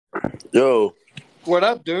Yo, What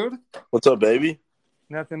up, dude? what's up, baby?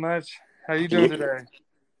 Nothing much. How you Can doing you? today?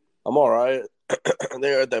 I'm all right.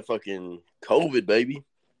 They got that fucking COVID, baby.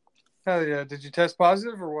 Hell yeah. Did you test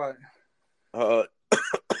positive or what? Uh,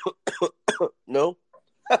 no,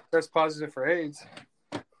 Test positive for AIDS.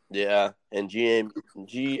 yeah, and GA.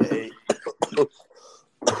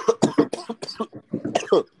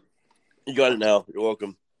 You got it now. You're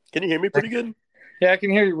welcome. Can you hear me pretty good? Yeah, I can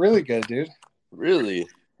hear you really good, dude. Really?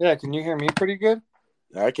 Yeah, can you hear me pretty good?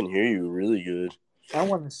 I can hear you really good. I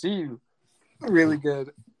want to see you really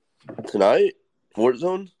good Tonight,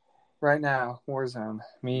 Warzone. right now. Warzone.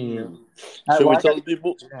 Me, you. Should we Well, I tell got the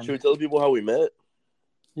people? you in. Should we tell the people how we met?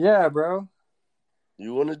 Yeah, bro.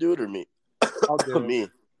 You want to do it or me? I'll do it. Me.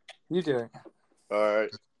 You do it. All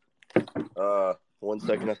right. 1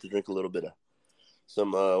 second. I have to drink a little bit of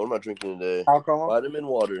some. What am I drinking today? Alcohol? Vitamin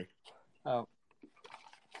water. Oh.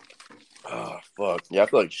 Oh, fuck. Yeah, I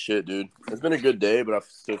feel like shit, dude. It's been a good day, but I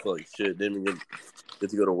still feel like shit. Didn't even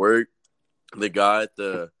get to go to work. The guy at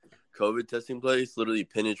the COVID testing place literally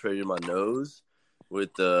penetrated my nose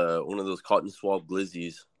with one of those cotton swab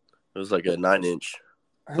glizzies. It was like a 9-inch.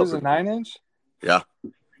 It was a 9-inch? Yeah.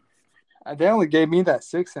 They only gave me that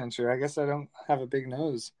 6-incher. I guess I don't have a big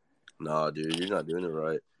nose. Nah, dude, you're not doing it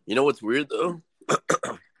right. You know what's weird, though?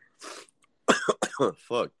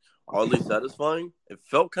 Fuck. Oddly satisfying. It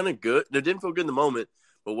felt kind of good. It didn't feel good in the moment,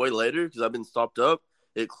 but way later, because I've been stopped up,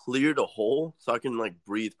 it cleared a hole so I can like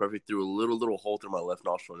breathe perfect through a little hole through my left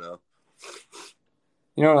nostril now.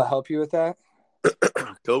 You know what'll help you with that?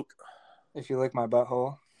 Coke. If you lick my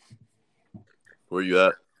butthole. Where you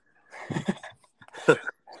at? Want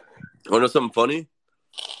to know something funny?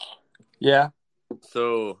 Yeah.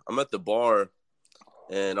 So I'm at the bar,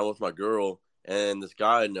 and I'm with my girl, and this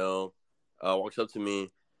guy I know walks up to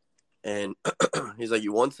me, and he's like,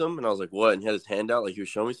 "You want some?" And I was like, "What?" And he had his hand out like he was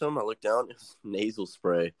showing me something. I looked down, it was nasal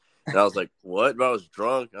spray, and I was like, "What?" But I was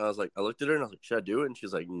drunk, and I was like, I looked at her, and I was like, "Should I do it?" And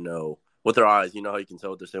she's like, "No." With their eyes, you know how you can tell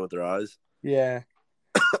what they're saying with their eyes. Yeah.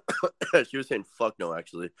 She was saying "fuck no,"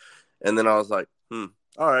 actually, and then I was like, all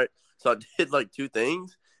right. So I did like two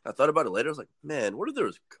things. I thought about it later. I was like, man, what if there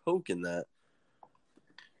was coke in that?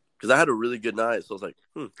 Because I had a really good night, so I was like,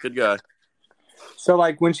 good guy. So,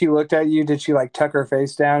 like, when she looked at you, did she, like, tuck her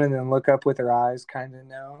face down and then look up with her eyes, kind of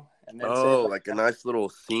know? And then say, Like a nice little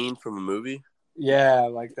scene from a movie? yeah,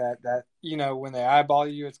 like that, when they eyeball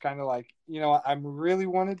you, it's kind of like, I really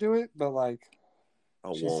want to do it, but, like,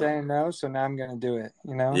 I she's won't. saying no, so now I'm going to do it,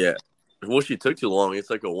 Yeah. Well, she took too long. It's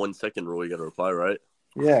like a 1 second rule. You got to reply, right?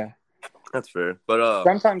 Yeah. That's fair. But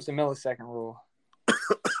sometimes the millisecond rule.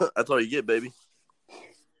 that's all you get, baby.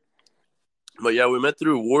 But yeah, we met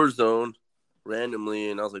through Warzone randomly,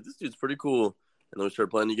 and I was like, this dude's pretty cool. And then we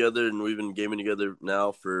started playing together, and we've been gaming together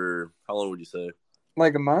now for how long would you say?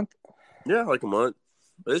 Like a month? Yeah, like a month.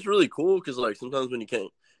 But it's really cool because like sometimes when you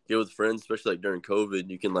can't get with friends, especially like during COVID,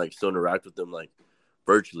 you can like still interact with them like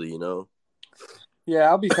virtually, you know? Yeah,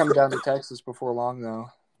 I'll be coming down to Texas before long, though.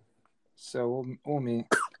 So we'll meet.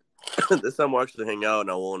 This time we'll actually hang out,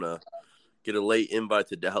 and I want to get a late invite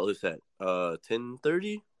to Dallas at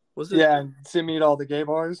 10:30. Was it? Yeah, to meet all the gay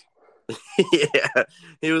bars. Yeah.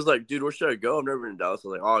 He was like, dude, where should I go? I've never been to Dallas. I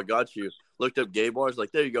was like, oh, I got you. Looked up gay bars.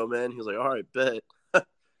 Like, there you go, man. He was like, all right, bet.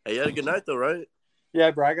 Hey, you had a good night, though, right?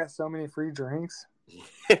 Yeah, bro, I got so many free drinks.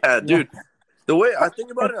 Yeah, dude. The way I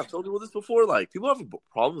think about it, I've told people this before, like, people have a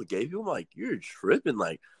problem with gay people. I'm like, you're tripping.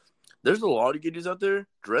 Like, there's a lot of gay dudes out there,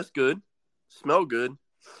 dress good, smell good,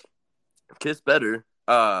 kiss better.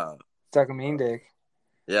 Suck a mean dick.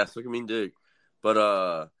 Yeah, suck a mean dick.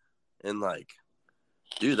 But, and like,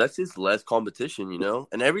 dude, that's just less competition, you know?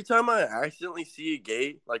 And every time I accidentally see a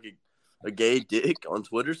gay, like a gay dick on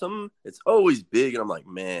Twitter or something, it's always big. And I'm like,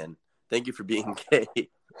 man, thank you for being gay.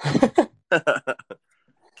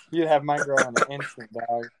 You'd have my girl in an instant,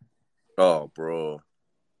 dog. Oh, bro.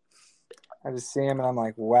 I just see him and I'm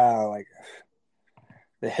like, wow, like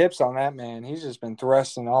the hips on that man, he's just been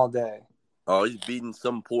thrusting all day. Oh, he's beating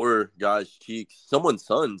some poor guy's cheeks. Someone's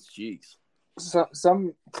son's cheeks.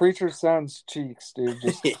 Some preacher's son's cheeks, dude.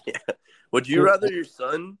 Just Yeah. Would you rather your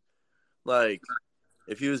son, like,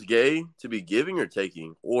 if he was gay, to be giving or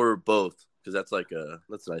taking? Or both? Because that's like,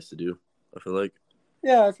 that's nice to do, I feel like.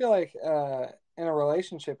 Yeah, I feel like in a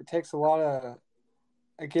relationship, it takes a lot of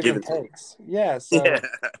give and takes. Yeah, so, Yeah.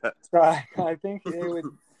 so I think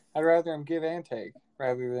I'd rather him give and take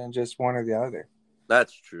rather than just one or the other.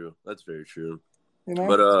 That's true. That's very true. You know?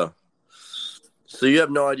 But, so you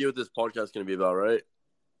have no idea what this podcast is going to be about, right?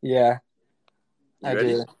 Yeah, You ready?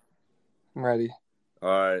 do. I'm ready. All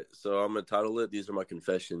right. So I'm going to title it, These Are My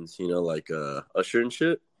Confessions, you know, like Usher and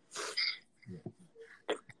shit.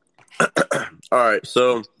 All right,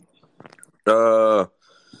 so uh,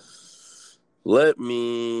 let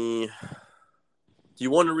me. Do you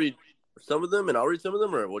want to read some of them, and I'll read some of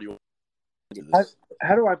them, or what do you want to do this?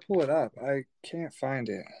 How do I pull it up? I can't find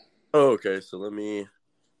it. Oh, okay. So let me.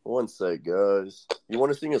 One sec, guys. You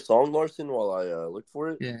want to sing a song, Larson, while I look for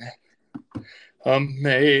it? Yeah.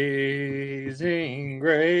 Amazing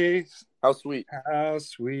grace. How sweet. How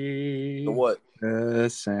sweet. The what? The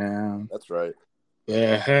sound. That's right.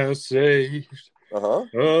 That has saved A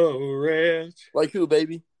wretch Like who,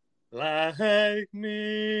 baby? like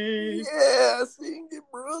me. Yeah, sing it,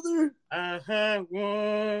 brother. I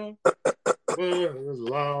once was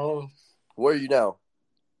lost. Where are you now?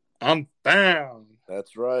 I'm found.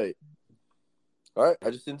 That's right. All right,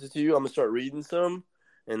 I just sent it to you. I'm gonna start reading some,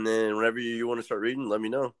 and then whenever you want to start reading, let me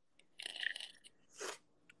know.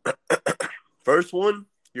 First one,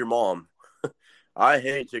 your mom. I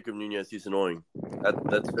hate Jacob Nunez. He's annoying.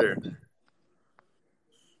 That's fair.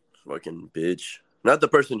 Fucking bitch. Not the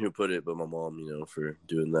person who put it, but my mom, for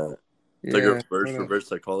doing that. It's like Yeah. reverse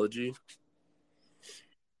psychology.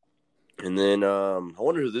 And then I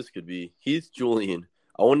wonder who this could be. Heath Julian.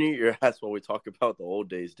 I want to eat your ass while we talk about the old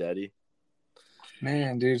days, Daddy.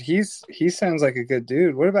 Man, dude, he sounds like a good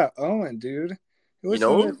dude. What about Owen, dude? You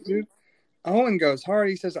know him? Dude. Owen goes hard.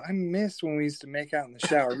 He says, I miss when we used to make out in the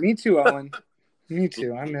shower. Me too, Owen. Me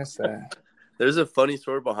too. I miss that. There's a funny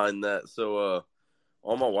story behind that. So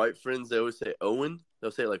all my white friends, they always say Owen.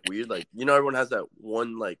 They'll say it like weird. Like, everyone has that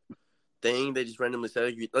one like thing they just randomly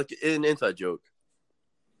say, like an inside joke.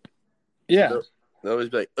 Yeah. So they'll always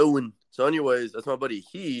be like, Owen. So anyways, that's my buddy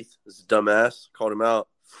Heath. This dumbass. Called him out.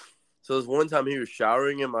 So this one time he was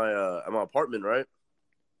showering in my apartment, right?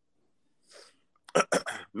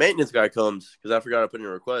 Maintenance guy comes because I forgot to put in a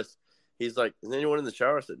request. He's like, is anyone in the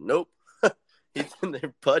shower? I said, nope. He's in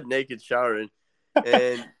there butt naked showering.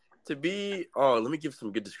 And let me give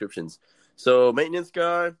some good descriptions. So maintenance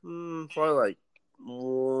guy, probably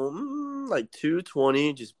like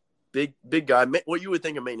 220, just big guy. What you would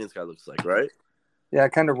think a maintenance guy looks like, right? Yeah,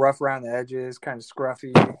 kind of rough around the edges, kind of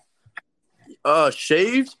scruffy.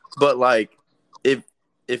 Shaved, but like if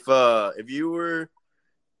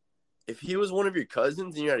he was one of your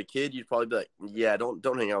cousins and you had a kid, you'd probably be like, yeah,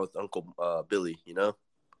 don't hang out with Uncle Billy,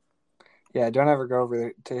 Yeah, don't ever go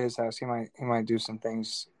over to his house. He might do some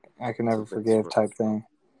things I can never forgive type thing.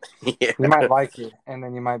 Yeah. You might like it, and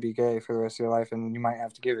then you might be gay for the rest of your life, and you might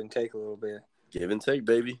have to give and take a little bit. Give and take,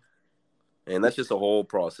 baby. And that's just a whole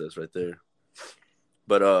process right there.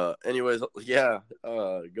 But anyways, yeah,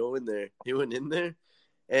 go in there. He went in there,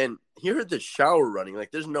 and he heard the shower running.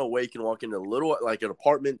 Like, there's no way you can walk into a little, like, an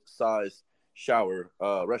apartment-sized shower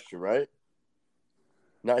restroom, right?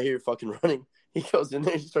 Not here fucking running. He goes in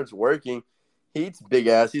there, he starts working. He eats big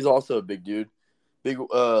ass. He's also a big dude. Big,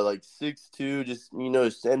 like 6'2", just,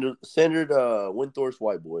 standard Windthorst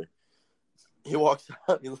white boy. He walks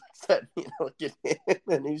out, he looks at me, and I look at him,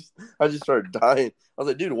 and I just started dying. I was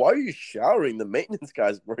like, dude, why are you showering? The maintenance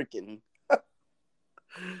guy's working.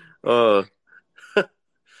 Right?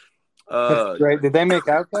 Did they make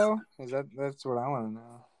out though? That's what I want to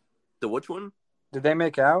know. The which one? Did they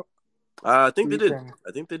make out? I think they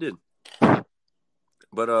did.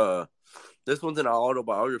 But this one's an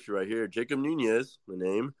autobiography right here. Jacob Nunez, the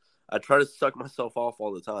name. I try to suck myself off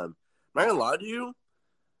all the time. I'm not gonna lie to you.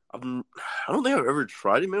 I don't think I've ever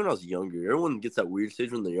tried it. Maybe when I was younger. Everyone gets that weird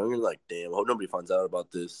stage when they're younger. Like, damn, I hope nobody finds out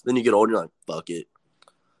about this. Then you get older, you're like, fuck it.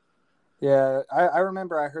 Yeah, I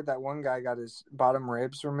remember I heard that one guy got his bottom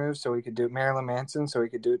ribs removed so he could do Marilyn Manson, so he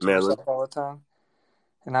could do it to himself all the time.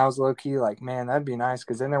 And I was low-key like, man, that'd be nice,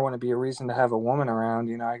 because then there wouldn't be a reason to have a woman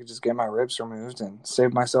around. I could just get my ribs removed and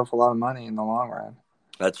save myself a lot of money in the long run.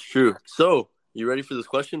 That's true. So, you ready for this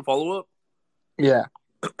question? Follow-up? Yeah.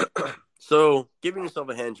 So, giving yourself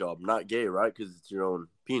a hand job, not gay, right? Because it's your own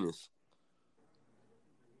penis.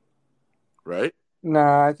 Right? No,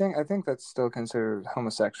 I think that's still considered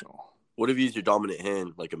homosexual. What if you use your dominant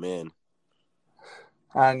hand like a man?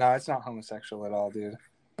 No, it's not homosexual at all, dude.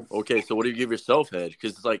 Okay, so what do you give yourself head?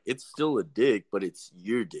 Because it's still a dick, but it's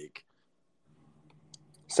your dick.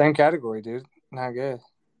 Same category, dude. Not good.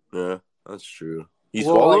 Yeah, that's true. You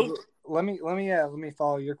swallow? Let me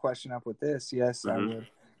follow your question up with this. Yes, I would.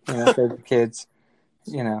 For the kids,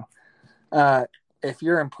 if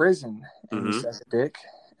you're in prison and you suck a dick,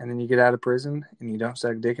 and then you get out of prison and you don't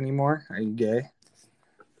suck dick anymore, are you gay?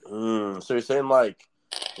 So you're saying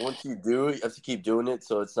once you do it, you have to keep doing it,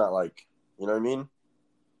 so it's not like, you know what I mean?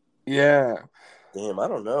 Yeah. Damn, I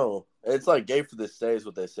don't know. It's like gay for this day is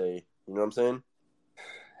what they say. You know what I'm saying?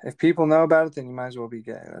 If people know about it, then you might as well be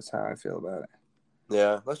gay. That's how I feel about it.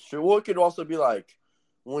 Yeah, that's true. Well, it could also be like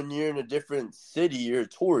when you're in a different city, you're a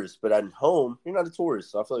tourist, but at home, you're not a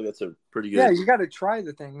tourist. So I feel like that's a pretty good. Yeah, you got to try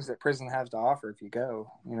the things that prison has to offer if you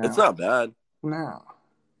go. You know, it's not bad. No.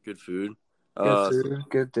 Good food. Good food.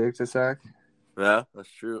 Good dick to suck. Yeah,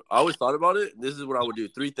 that's true. I always thought about it. This is what I would do.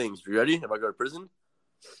 3 things. You ready? If I go to prison,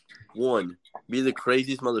 1, be the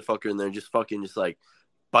craziest motherfucker in there. Just fucking, just like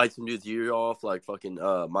bite some dude's ear off, like fucking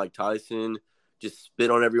Mike Tyson. Just spit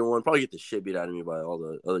on everyone. Probably get the shit beat out of me by all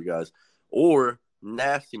the other guys. Or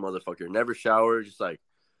nasty motherfucker. Never shower. Just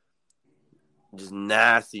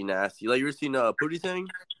nasty. Like, you ever seen Pootie Tang?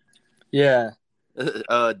 Yeah.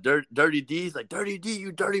 Dirty D's like, Dirty D,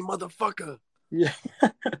 you dirty motherfucker. Yeah.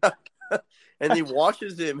 And he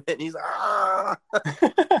washes him, and he's like, ah.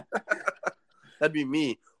 That'd be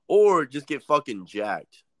me. Or just get fucking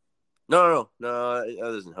jacked. No, that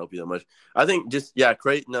doesn't help you that much. I think just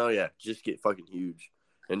just get fucking huge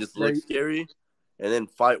and just look scary, and then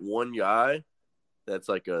fight one guy that's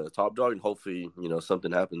like a top dog, and hopefully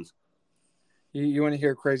something happens. You want to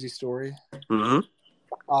hear a crazy story? Mm-hmm.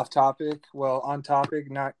 Off topic. Well, on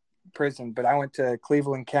topic, not prison, but I went to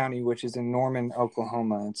Cleveland County, which is in Norman,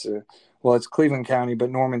 Oklahoma. It's Cleveland County,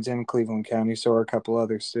 but Norman's in Cleveland County, so are a couple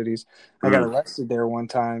other cities. I got arrested there one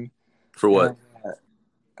time. For what?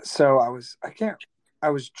 So I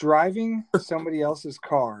was driving somebody else's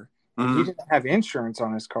car, and he didn't have insurance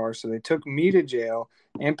on his car, so they took me to jail,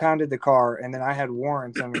 impounded the car, and then I had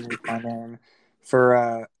warrants underneath my name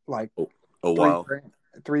for wow.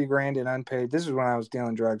 $3,000 in unpaid. This is when I was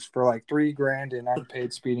dealing drugs for like $3,000 in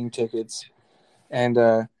unpaid speeding tickets, and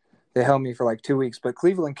they held me for like 2 weeks. But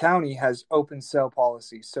Cleveland County has open cell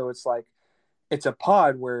policy, so it's a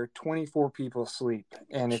pod where 24 people sleep,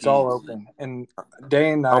 and it's all open and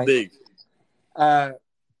day and night. How big?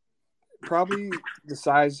 Probably the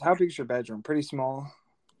size. How big's your bedroom? Pretty small.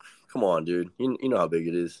 Come on, dude. You know how big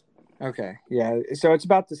it is. Okay, yeah. So it's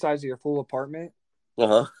about the size of your full apartment.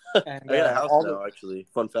 I got a house now, actually.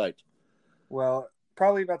 Fun fact. Well,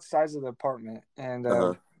 probably about the size of the apartment. And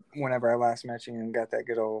whenever I last met you and got that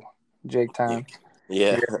good old Jake time.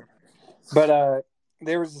 Yeah. But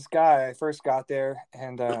there was this guy. I first got there,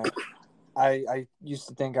 and I used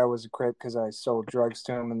to think I was a Crip because I sold drugs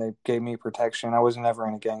to him, and they gave me protection. I wasn't ever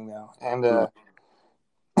in a gang, though. And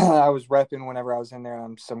I was repping whenever I was in there.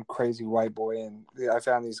 I'm some crazy white boy, and I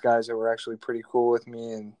found these guys that were actually pretty cool with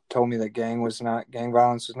me and told me that gang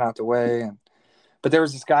violence was not the way. But there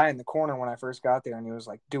was this guy in the corner when I first got there, and he was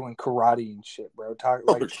like doing karate and shit, bro.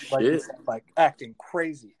 Like acting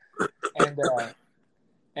crazy.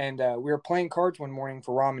 And we were playing cards one morning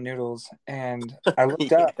for ramen noodles, and I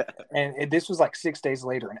looked up, and this was like 6 days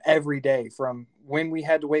later, and every day from when we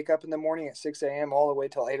had to wake up in the morning at 6 a.m. all the way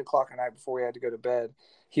till 8 o'clock at night before we had to go to bed,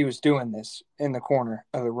 he was doing this in the corner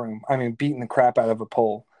of the room. I mean, beating the crap out of a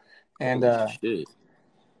pole. And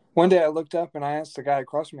one day I looked up and I asked the guy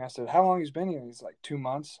across from me, I said, how long he's been here? He's like, 2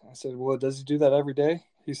 months. I said, well, does he do that every day?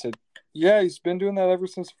 He said, yeah, he's been doing that ever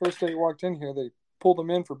since the first day he walked in here. They pulled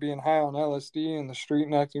him in for being high on LSD in the street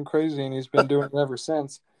and acting crazy, and he's been doing it ever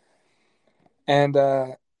since. And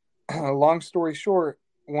long story short,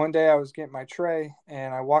 one day I was getting my tray,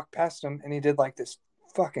 and I walked past him, and he did like this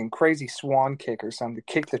fucking crazy swan kick or something to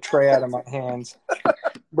kick the tray out of my hands,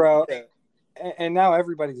 bro. And now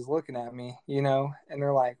everybody's looking at me, and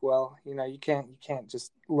they're like, well, you can't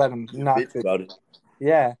just let him knock it.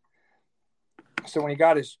 Yeah. So when he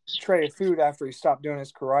got his tray of food after he stopped doing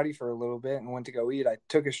his karate for a little bit and went to go eat, I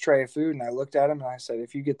took his tray of food and I looked at him and I said,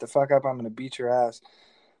 if you get the fuck up, I'm going to beat your ass.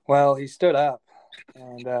 Well, he stood up,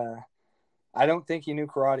 and I don't think he knew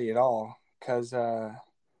karate at all, because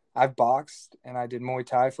I've boxed and I did Muay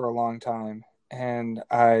Thai for a long time, and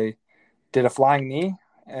I did a flying knee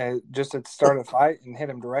just at the start of the fight and hit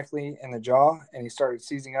him directly in the jaw, and he started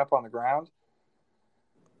seizing up on the ground.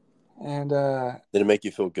 And did it make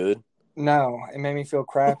you feel good? No, it made me feel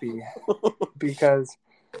crappy because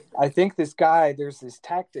I think this guy, there's this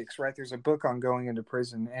tactics, right? There's a book on going into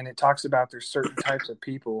prison, and it talks about there's certain types of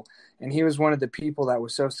people, and he was one of the people that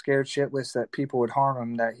was so scared shitless that people would harm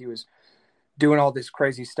him that he was doing all this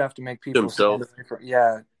crazy stuff to make people himself.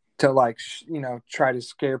 To like try to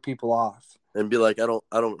scare people off and be like, I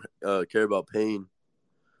don't care about pain.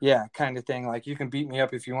 Yeah, kind of thing. Like, you can beat me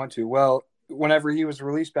up if you want to. Well, whenever he was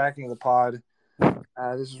released back into the pod,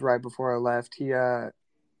 this was right before I left. He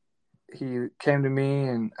came to me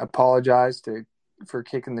and apologized for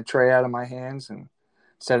kicking the tray out of my hands and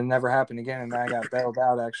said it never happened again. And then I got bailed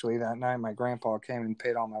out actually that night. My grandpa came and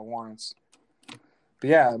paid all my warrants. But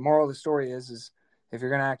yeah, the moral of the story is if you're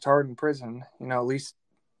gonna act hard in prison, at least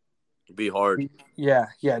be hard. Yeah.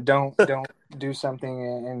 Don't do something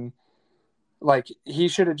and like he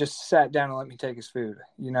should have just sat down and let me take his food.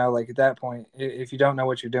 You know, like at that point, if you don't know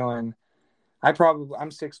what you're doing,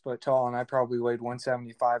 I'm 6 foot tall and I probably weighed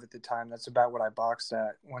 175 at the time. That's about what I boxed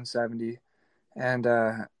at, 170,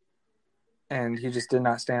 and he just did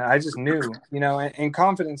not stand. I just knew, you know, and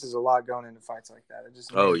confidence is a lot going into fights like that. I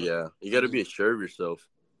just knew. Oh yeah, you got to be assured of yourself.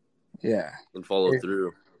 Yeah, and follow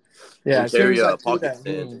through. Yeah, And as soon carry as I a threw pocket that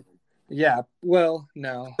stand. knee, yeah, well,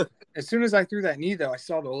 no. As soon as I threw that knee, though, I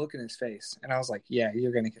saw the look in his face, and I was like, "Yeah,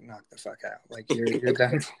 you're gonna get knocked the fuck out. Like you're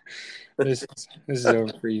done. This is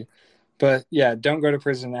over for you." But yeah, don't go to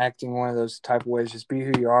prison acting one of those type of ways. Just be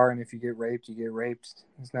who you are, and if you get raped, you get raped.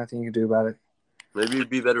 There's nothing you can do about it. Maybe you'd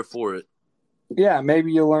be better for it. Yeah,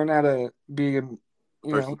 maybe you'll learn how to be a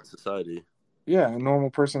person in society. Yeah, a normal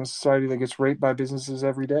person in society that gets raped by businesses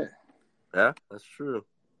every day. Yeah, that's true.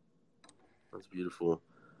 That's beautiful.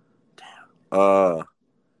 Damn.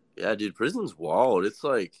 Yeah, dude, prison's wild. It's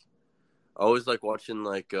like I always like watching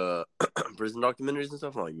like prison documentaries and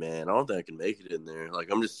stuff. I'm like, man, I don't think I can make it in there. Like,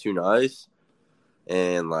 I'm just too nice,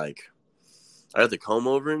 and like I have to come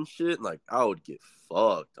over and shit. And, like, I would get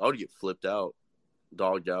fucked. I would get flipped out,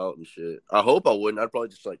 dogged out, and shit. I hope I wouldn't. I'd probably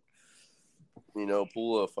just like, you know,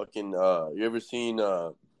 pull a fucking. You ever seen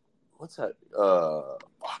what's that? Fuck.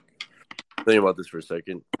 Think about this for a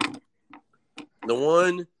second. The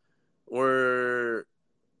one where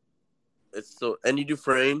it's so Andy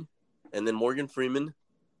Dufresne and then Morgan Freeman.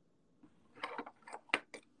 You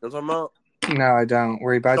know what I'm talking about? No, I don't.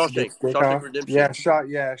 Where he bites the dick Shawshank off? Redemption.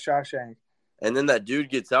 Yeah, Shawshank. And then that dude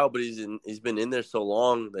gets out, but he's been in there so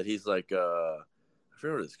long that he's like I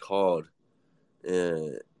forget what it's called.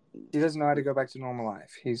 He doesn't know how to go back to normal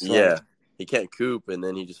life. He's he can't coop, and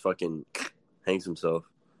then he just fucking hangs himself.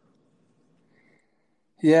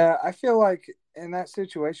 Yeah, I feel like in that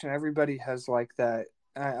situation, everybody has like that.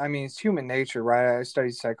 I mean, it's human nature, right? I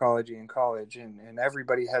studied psychology in college, and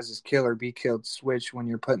everybody has this kill or be killed switch when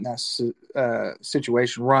you're put in that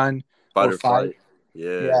situation. Run Fight or or fight.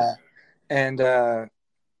 Yeah. And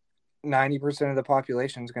 90% of the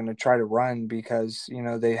population is going to try to run because, you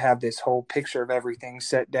know, they have this whole picture of everything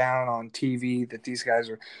set down on TV that these guys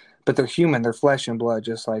are, but they're human, they're flesh and blood,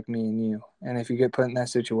 just like me and you. And if you get put in that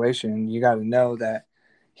situation, you got to know that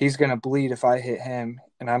he's going to bleed if I hit him,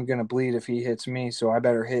 and I'm going to bleed if he hits me. So I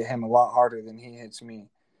better hit him a lot harder than he hits me.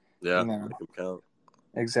 Yeah, you know? Make him count.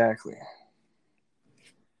 Exactly.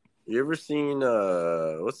 You ever seen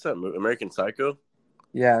what's that movie, American Psycho?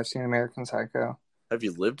 Yeah, I've seen American Psycho. Have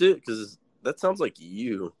you lived it? Because that sounds like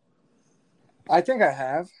you. I think I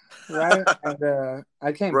have, right? And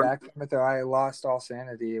I came back from it, though. I lost all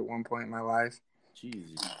sanity at one point in my life.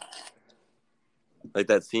 Jeez. Like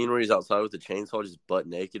that scene where he's outside with the chainsaw, just butt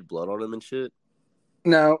naked, blood on him and shit?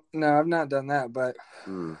 No, I've not done that, but...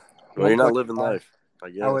 Well, you're not living life, I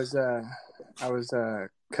guess. I was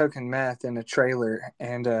cooking meth in a trailer,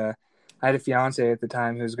 and I had a fiance at the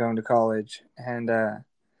time who was going to college, and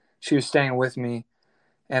she was staying with me,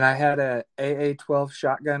 and I had a AA-12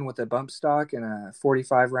 shotgun with a bump stock and a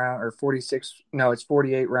 45 round or 46, no, it's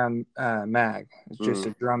 48 round mag. It's just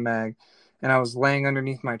a drum mag. And I was laying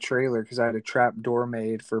underneath my trailer because I had a trap door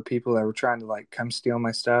made for people that were trying to like come steal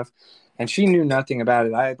my stuff. And she knew nothing about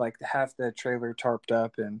it. I had like half the trailer tarped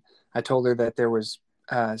up, and I told her that there was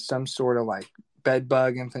some sort of like bed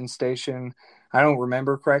bug infestation. I don't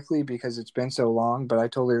remember correctly because it's been so long, but I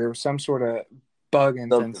told her there was some sort of bug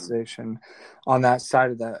infestation on that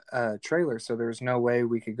side of the trailer, so there was no way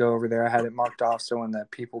we could go over there. I had it marked off so when the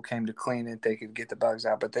people came to clean it, they could get the bugs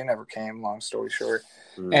out, but they never came, long story short.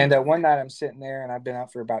 And one night I'm sitting there, and I've been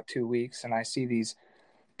out for about 2 weeks, and I see these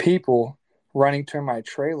people running to my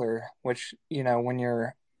trailer, which, you know, when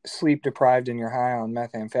you're sleep deprived and you're high on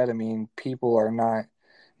methamphetamine, people are not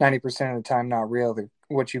 90% of the time not real. They're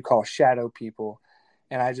what you call shadow people.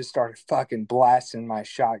 And I just started fucking blasting my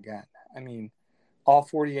shotgun. I mean, all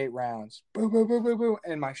 48 rounds, boom, boom, boom, boom, boom,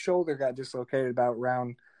 and my shoulder got dislocated about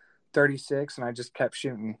round 36, and I just kept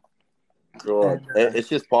shooting. And, it's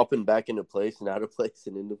just popping back into place and out of place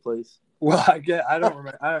and into place. Well, I don't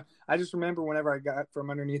remember. I just remember whenever I got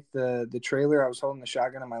from underneath the trailer, I was holding the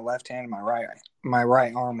shotgun in my left hand, and my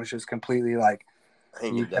right arm was just completely like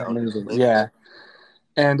hanging down. Yeah,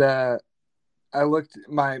 and I looked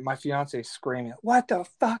my fiance screaming, "What the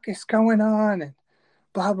fuck is going on?" and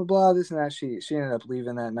blah blah blah, this and that. She ended up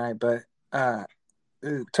leaving that night, but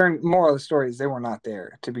moral of the story is they were not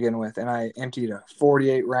there to begin with, and I emptied a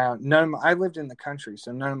 48 round. I lived in the country,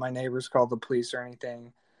 so none of my neighbors called the police or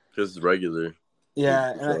anything. Because it's regular.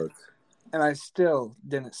 Yeah, and I still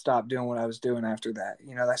didn't stop doing what I was doing after that.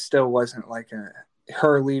 You know, that still wasn't like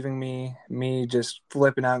her leaving me just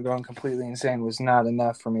flipping out, going completely insane was not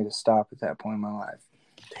enough for me to stop at that point in my life.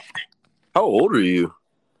 How old are you?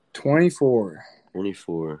 24.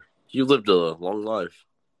 24. You lived a long life.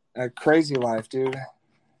 A crazy life, dude.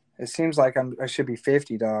 It seems like I should be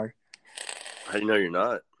 50, dog. How do you know you're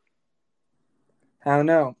not? I don't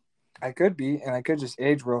know. I could be, and I could just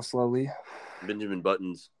age real slowly. Benjamin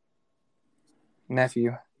Buttons.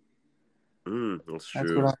 Nephew. That's true.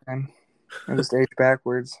 That's what I am. I just age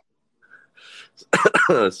backwards.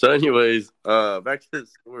 So anyways, back to the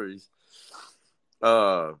stories.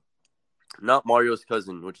 Not Mario's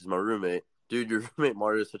cousin, which is my roommate. Dude, your roommate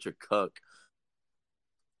Mario is such a cuck.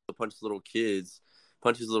 Punches little kids,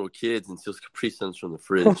 and steals Capri Suns from the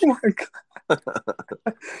fridge. Oh my god!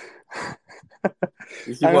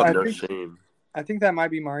 These people have no shame. I think that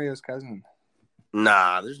might be Mario's cousin.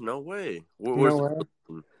 Nah, there's no way. No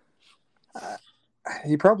way.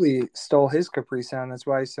 He probably stole his Capri Sun. That's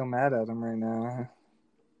why he's so mad at him right now.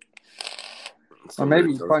 Or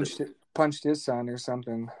maybe he punched his son or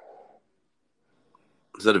something.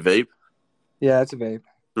 Is that a vape? Yeah, it's a vape.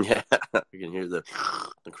 Yeah, you can hear the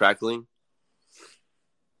crackling.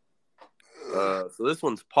 So this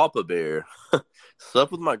one's Papa Bear.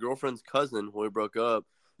 Slept with my girlfriend's cousin when we broke up.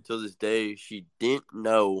 Till this day, she didn't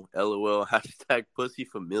know. LOL. Hashtag pussy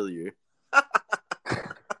familiar.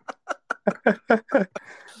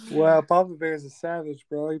 Wow, Papa Bear's a savage,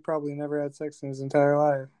 bro. He probably never had sex in his entire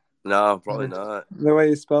life. No, probably not. The way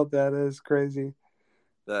he spelled that is crazy.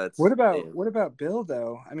 What about Bill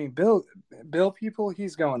though? I mean, Bill people,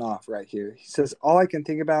 he's going off right here. He says all I can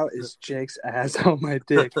think about is Jake's ass on my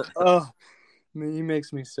dick. Oh, man, he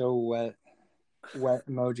makes me so wet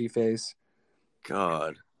emoji face.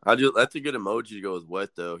 God, that's a good emoji to go with wet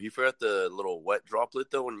though. He forgot the little wet droplet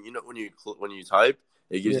though. When you type,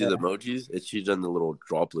 it gives you the emojis. She's done the little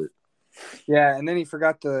droplet. Yeah, and then he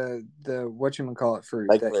forgot the whatchamacallit fruit,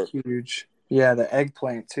 that huge. Yeah, the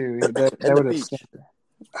eggplant too. That would have.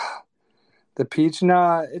 The peach,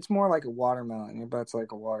 nah, it's more like a watermelon. Your butt's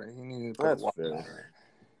like a water. You need to put watermelon.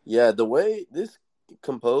 Yeah, the way this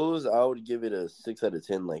composed, I would give it a 6 out of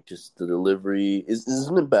 10. Like, just the delivery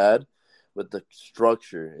isn't bad, but the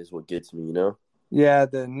structure is what gets me, you know? Yeah,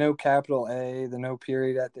 the no capital A, the no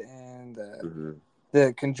period at the end,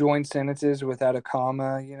 the conjoined sentences without a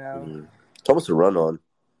comma, you know? Mm-hmm. It's almost a run-on.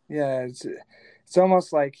 Yeah, it's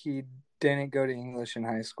almost like he didn't go to English in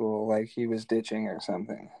high school, like he was ditching or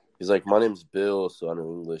something. He's like, my name's Bill, so I know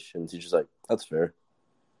English. And the teacher's like, that's fair.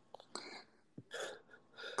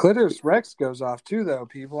 Clitoris Rex goes off too, though,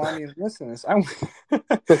 people. I mean, listen to this.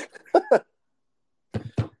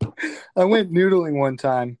 I went noodling one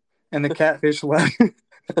time, and the catfish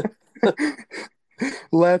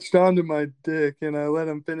latched onto my dick, and I let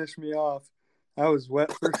him finish me off. I was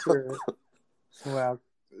wet for sure. Wow,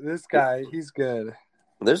 this guy, he's good.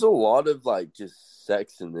 There's a lot of, like, just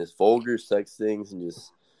sex in this, vulgar sex things, and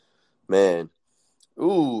just, man.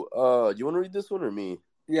 Ooh, do you want to read this one or me?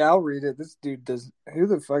 Yeah, I'll read it. This dude who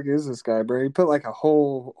the fuck is this guy, bro? He put like a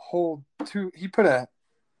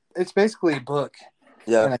it's basically a book.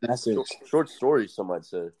 Yeah. And a message. Short story, some might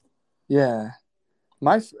say. Yeah.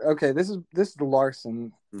 This is the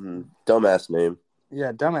Larson. Mm-hmm. Dumbass name.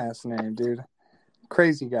 Yeah, dumbass name, dude.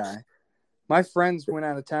 Crazy guy. My friends went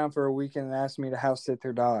out of town for a weekend and asked me to house sit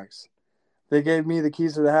their dogs. They gave me the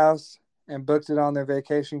keys to the house and booked it on their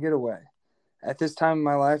vacation getaway. At this time in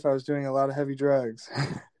my life, I was doing a lot of heavy drugs.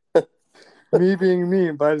 Me being me,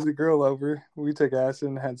 invited the girl over. We took acid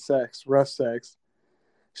and had sex, rough sex.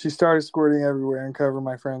 She started squirting everywhere and covered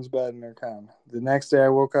my friend's bed in her cum. The next day, I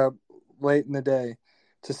woke up late in the day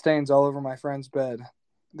to stains all over my friend's bed.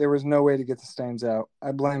 There was no way to get the stains out.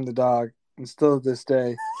 I blamed the dog, and still to this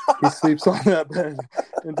day, he sleeps on that bed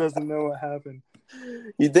and doesn't know what happened.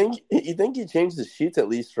 You think he changed the sheets at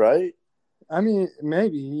least, right? I mean,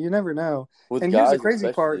 maybe. You never know. With and guys, here's the crazy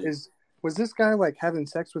especially. part is, was this guy like having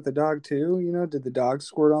sex with the dog too? You know, did the dog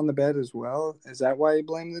squirt on the bed as well? Is that why he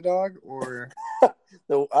blamed the dog? Or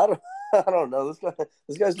No, I don't know.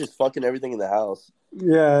 This guy's just fucking everything in the house.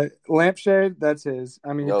 Yeah, lampshade, that's his.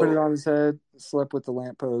 I mean, he put it on his head, slept with the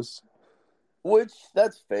lamppost. Which,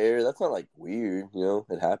 that's fair. That's not, like, weird, you know?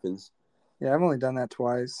 It happens. Yeah, I've only done that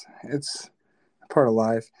twice. It's a part of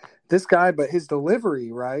life. This guy, but his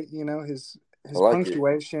delivery, right? You know, his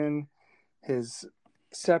punctuation, his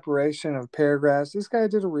separation of paragraphs. This guy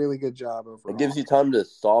did a really good job overall. It gives you time to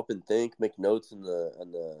stop and think, make notes in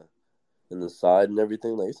the side and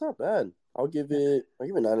everything. Like, it's not bad. I'll give it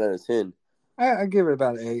 9 out of 10. I give it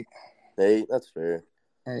about 8. 8, that's fair.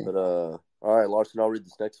 8. But all right, Larson, I'll read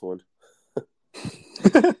this next one.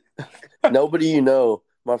 Nobody you know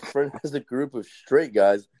My friend has a group of straight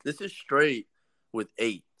guys. This is straight with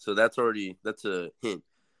 8, so that's a hint.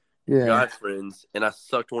 Yeah. Guy friends, and I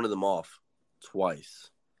sucked one of them off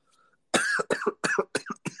twice.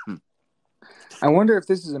 I wonder if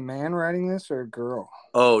this is a man writing this or a girl.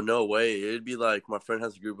 Oh, no way! It'd be like my friend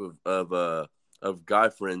has a group of guy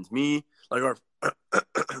friends. Me, like our,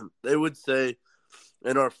 they would say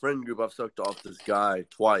in our friend group, I've sucked off this guy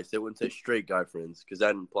twice. They wouldn't say straight guy friends because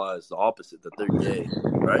that implies the opposite, that they're gay,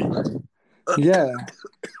 right? Yeah.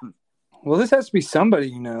 Well, this has to be somebody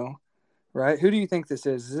you know, right? Who do you think this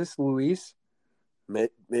is? Is this Luis?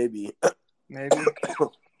 Maybe. Maybe.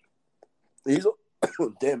 He's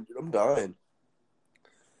damn, dude, I'm dying.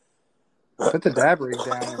 Put the dab rig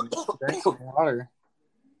down and drink some water.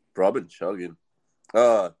 Bro, I've been chugging.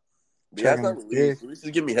 Yeah, it's not Luis. Luis Luis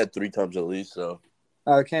has given me head 3 times at least, so.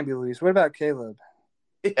 Oh, it can't be Luis. What about Caleb?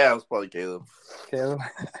 Yeah, it was probably Caleb. Caleb.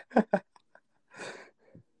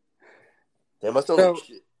 Damn, I sound like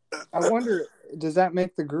shit. I wonder, does that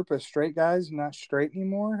make the group of straight guys not straight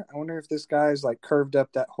anymore? I wonder if this guy's like curved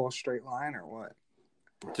up that whole straight line or what.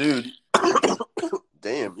 Dude,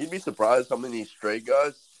 damn, you'd be surprised how many straight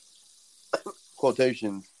guys,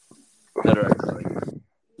 quotations, that are actually like,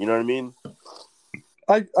 you know what I mean?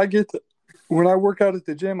 I get that. When I work out at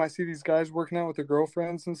the gym, I see these guys working out with their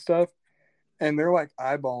girlfriends and stuff, and they're like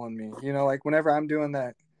eyeballing me. You know, like whenever I'm doing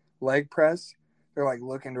that leg press, they're like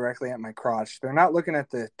looking directly at my crotch. They're not looking at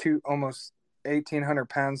the almost 1,800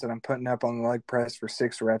 pounds that I'm putting up on the leg press for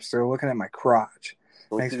 6 reps. They're looking at my crotch.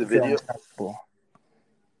 Makes me feel uncomfortable.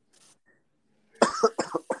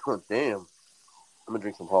 Damn. I'm going to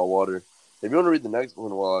drink some hot water. If you want to read the next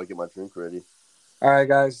one while I get my drink ready. All right,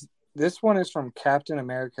 guys. This one is from Captain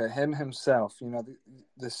America, him himself, you know,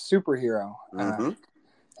 the superhero. Mm-hmm.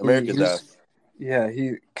 America's ass. Yeah,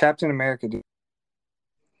 Captain America. Dude.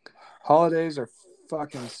 Holidays are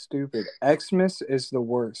fucking stupid. Xmas is the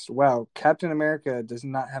worst. Wow, Captain America does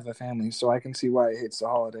not have a family, so I can see why he hates the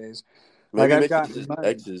holidays. Maybe I've got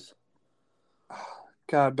exes.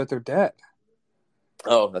 God, but they're dead.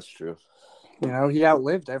 Oh, that's true. You know, he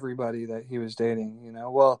outlived everybody that he was dating, you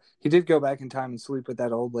know. Well, he did go back in time and sleep with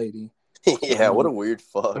that old lady. Yeah, what a weird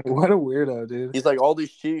fuck. What a weirdo, dude. He's like, all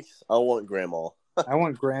these cheeks, I want grandma. I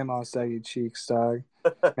want grandma saggy cheeks, dog.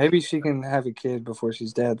 Maybe she can have a kid before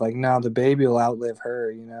she's dead. Like, no, the baby will outlive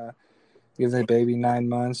her, you know. Give the baby 9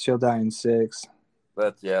 months, she'll die in 6.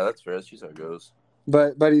 That's fair. That's just how it goes.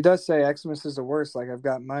 But he does say Xmas is the worst. Like, I've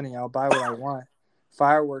got money, I'll buy what I want.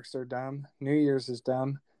 Fireworks are dumb. New Year's is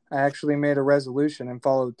dumb. I actually made a resolution and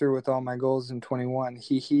followed through with all my goals in 21.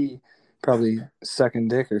 He probably sucking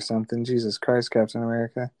dick or something. Jesus Christ, Captain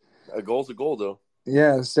America. A goal's a goal, though.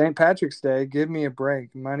 Yeah, St. Patrick's Day. Give me a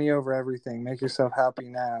break. Money over everything. Make yourself happy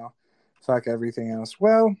now. Fuck everything else.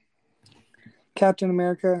 Well, Captain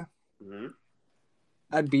America,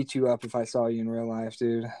 I'd beat you up if I saw you in real life,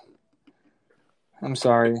 dude. I'm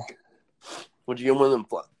sorry. Would you get one of them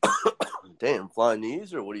flying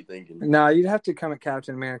knees, or what are you thinking? No, you'd have to come at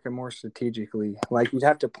Captain America more strategically. Like, you'd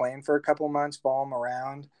have to plan for a couple months, follow him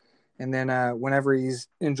around, and then whenever he's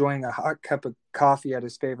enjoying a hot cup of coffee at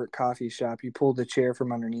his favorite coffee shop, you pull the chair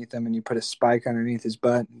from underneath him and you put a spike underneath his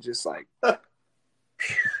butt and just like,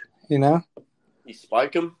 you know? You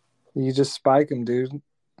spike him? You just spike him, dude.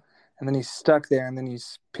 And then he's stuck there, and then you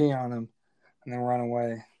pee on him and then run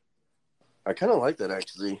away. I kind of like that,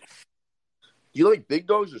 actually. Do you like big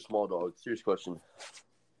dogs or small dogs? Serious question.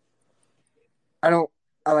 I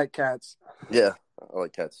like cats. Yeah, I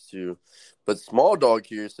like cats too. But small dog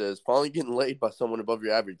here says, finally getting laid by someone above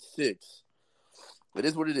your average 6. It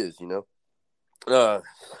is what it is, you know?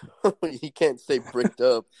 You can't stay bricked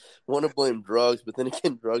up. Want to blame drugs, but then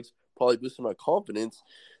again, drugs probably boosted my confidence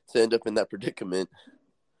to end up in that predicament.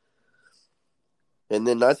 And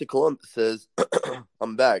then Nice of Columbus says,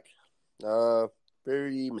 I'm back.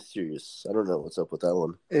 Very mysterious. I don't know what's up with that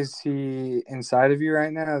one. Is he inside of you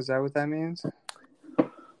right now? Is that what that means?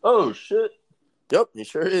 Oh, shit. Yep, he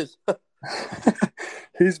sure is.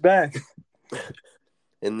 He's back.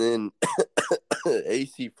 And then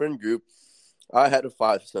AC friend group, I had a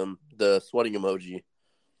 5-some, the sweating emoji.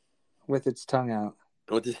 With its tongue out.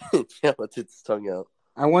 With its tongue out.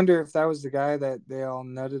 I wonder if that was the guy that they all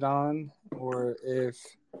nutted on, or if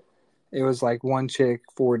it was like one chick,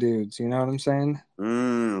 4 dudes. You know what I'm saying?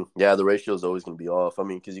 Yeah, the ratio is always going to be off. I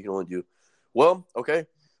mean, because you can only do... Well, okay.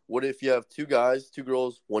 What if you have 2 guys, 2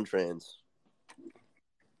 girls, 1 trans?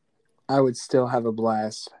 I would still have a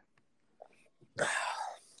blast.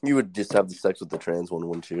 You would just have the sex with the trans one,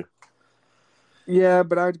 wouldn't you? Yeah,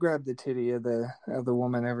 but I would grab the titty of the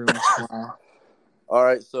woman every once in a while. All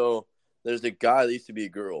right, so there's a guy that used to be a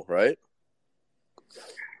girl, right?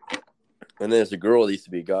 And then there's a girl that used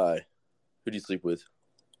to be a guy. Who do you sleep with?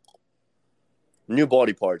 New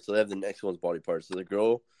body parts. So they have the next one's body parts. So the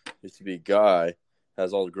girl used to be a guy,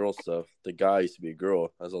 has all the girl stuff. The guy used to be a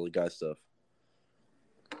girl, has all the guy stuff.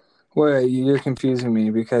 Wait, you're confusing me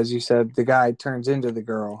because you said the guy turns into the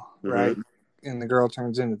girl, right? And the girl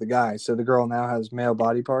turns into the guy. So the girl now has male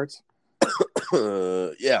body parts?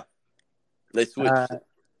 Yeah. They switched.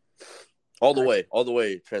 All the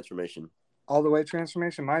way transformation. All the way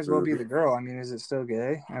transformation? Might as well be the girl. I mean, is it still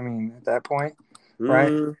gay? I mean, at that point,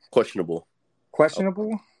 right? Questionable.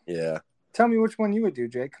 Questionable? Yeah. Tell me which one you would do,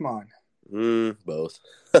 Jake. Come on. Both.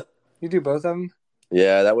 You do both of them?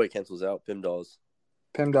 Yeah, that way it cancels out. PIM dolls,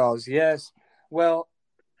 yes. Well,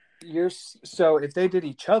 so if they did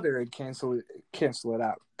each other, it'd cancel it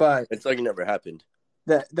out. But it's like it never happened.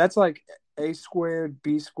 That's like A squared,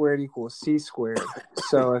 B squared equals C squared.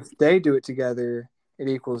 So if they do it together, it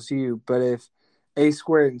equals you. But if A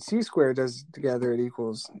squared and C squared does it together, it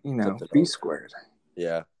equals, B squared.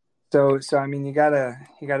 Yeah. So I mean, you gotta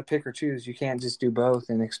pick or choose. You can't just do both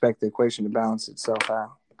and expect the equation to balance itself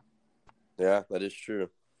out. Yeah, that is true.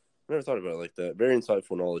 I never thought about it like that. Very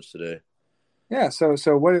insightful knowledge today. Yeah. So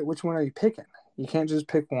which one are you picking? You can't just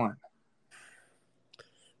pick one.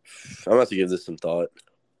 I'm about to give this some thought.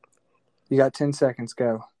 You got 10 seconds.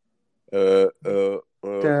 Go. Okay,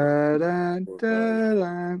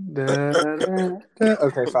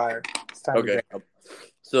 fire. It's time to go.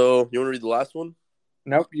 So, you want to read the last one?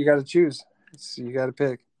 Nope, you got to choose. You got to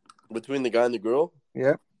pick. Between the guy and the girl?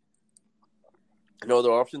 Yep. No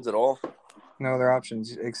other options at all? No other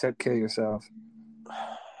options except kill yourself.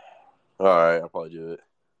 All right, I'll probably do it.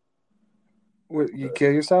 What, you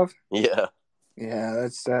kill yourself? Yeah. Yeah,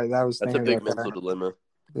 that's a big mental dilemma.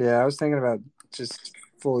 Yeah, I was thinking about just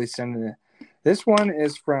fully sending it. This one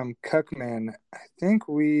is from Cuckman. I think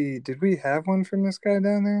did we have one from this guy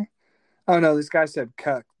down there? Oh no, this guy said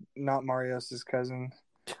Cuck, not Marios' cousin.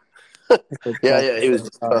 Yeah, he was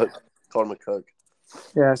just Cuck. Called him a Cuck.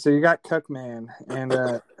 Yeah, so you got Cuckman,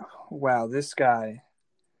 and wow, this guy,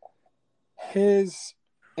 his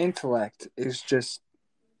intellect is just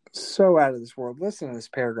so out of this world. Listen to this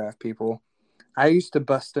paragraph, people. I used to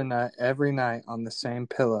bust a nut every night on the same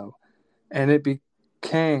pillow, and it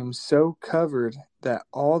became so covered that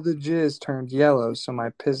all the jizz turned yellow, so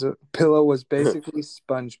my pillow was basically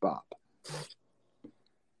SpongeBob.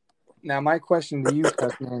 Now, my question to you,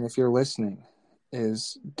 Cuckman, if you're listening,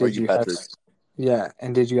 is did you have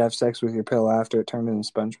sex with your pillow after it turned into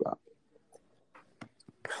SpongeBob?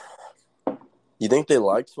 You think they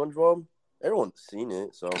liked SpongeBob? Everyone's seen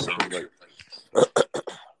it, so like.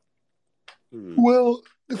 Well,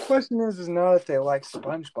 the question is not if they like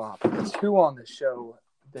SpongeBob. It's who on the show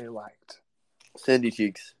they liked. Sandy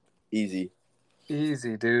Cheeks. Easy,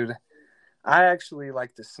 dude. I actually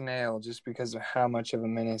like the snail just because of how much of a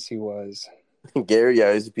menace he was. Gary,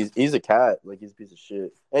 yeah, he's a cat. Like, he's a piece of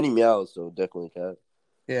shit. And he meows, so definitely a cat.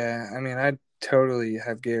 Yeah, I mean, I'd totally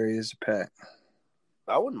have Gary as a pet.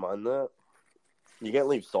 I wouldn't mind that. You can't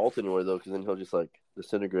leave salt anywhere, though, because then he'll just, like,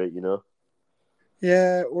 disintegrate, you know?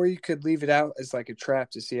 Yeah, or you could leave it out as, like, a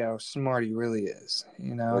trap to see how smart he really is.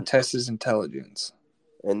 You know, test his intelligence.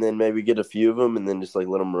 And then maybe get a few of them and then just, like,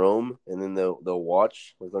 let them roam. And then they'll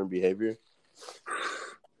watch, like, learn behavior.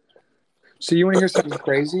 So you want to hear something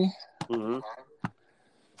crazy? Mm-hmm.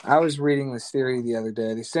 I was reading this theory the other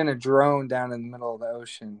day. They sent a drone down in the middle of the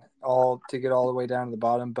ocean to get all the way down to the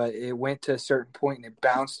bottom, but it went to a certain point and it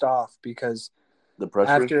bounced off because the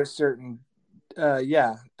pressure? After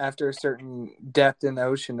a certain depth in the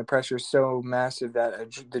ocean, the pressure is so massive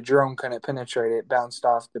that the drone couldn't penetrate it. It bounced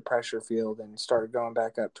off the pressure field and started going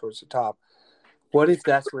back up towards the top. What if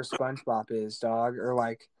that's where SpongeBob is, dog? Or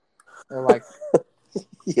like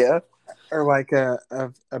yeah. Or like a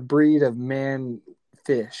breed of man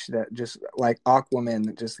fish that just like Aquaman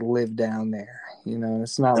that just live down there. You know,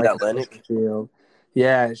 it's not like Atlantic a field.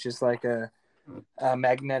 Yeah, it's just like a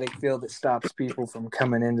magnetic field that stops people from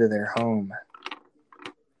coming into their home.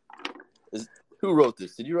 Who wrote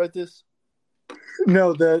this? Did you write this?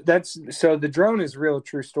 No, the drone is real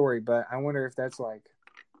true story, but I wonder if that's like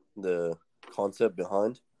the concept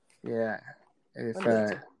behind. Yeah, if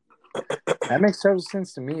that makes total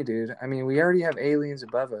sense to me, dude. I mean, we already have aliens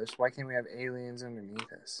above us. Why can't we have aliens underneath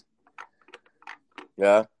us?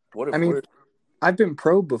 Yeah. What if I've been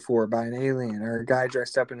probed before by an alien or a guy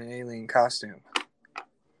dressed up in an alien costume.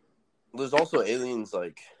 There's also aliens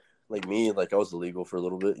like me. Like, I was illegal for a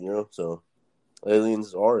little bit, you know? So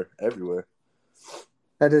aliens are everywhere.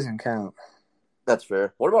 That doesn't count. That's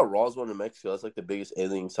fair. What about Roswell, New Mexico? That's like the biggest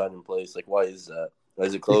alien site in place. Like, why is that?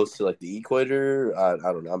 Is it close to like the equator? I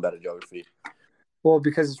don't know. I'm bad at geography. Well,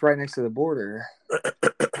 because it's right next to the border.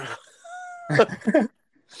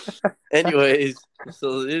 Anyways,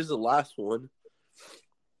 so here's the last one.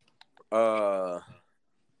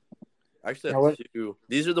 Actually, I have two.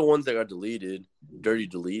 These are the ones that got deleted. Dirty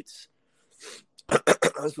deletes.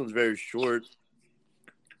 This one's very short.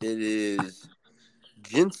 It is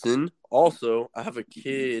Jensen. Also, I have a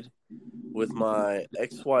kid with my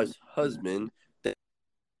ex-wife's husband.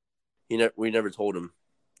 We never told him.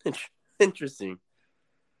 Interesting.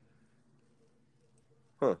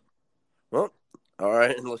 Huh. Well, all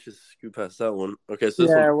right, and let's just scoot past that one. Okay, so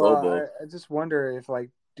this one's Bobo. I just wonder if,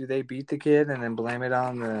 like, do they beat the kid and then blame it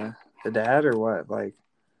on the dad or what? Like,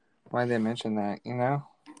 why they mention that, you know?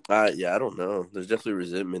 Yeah, I don't know. There's definitely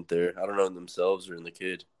resentment there. I don't know in themselves or in the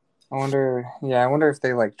kid. I wonder if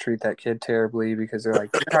they, like, treat that kid terribly because they're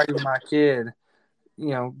like, you're not even my kid. You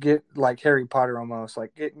know, get, like, Harry Potter almost.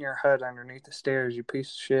 Like, get in your hut underneath the stairs, you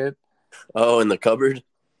piece of shit. Oh, in the cupboard?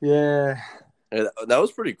 Yeah. That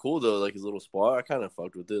was pretty cool, though, like his little spot. I kind of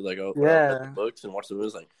fucked with it. Like, when I read the books and watched the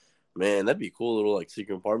movies, like, man, that'd be a cool little, like,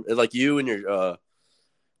 secret apartment. It's like you and your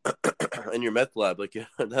in your meth lab, like,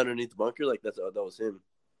 underneath the bunker. Like, that was him.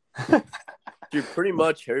 Dude, pretty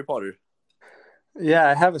much Harry Potter. Yeah,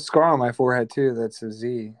 I have a scar on my forehead, too. That's a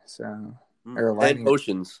Z, so... And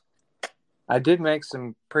potions. I did make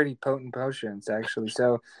some pretty potent potions, actually.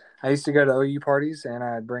 So I used to go to OU parties, and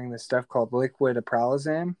I'd bring this stuff called liquid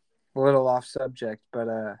apralazam. A little off subject, but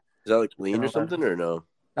is that like lean or something or no?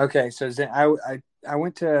 Okay, so I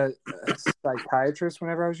went to a psychiatrist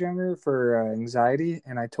whenever I was younger for anxiety,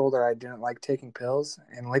 and I told her I didn't like taking pills.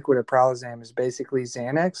 And liquid apralazam is basically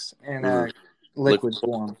Xanax in liquid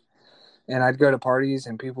form. And I'd go to parties,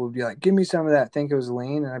 and people would be like, "Give me some of that." Think it was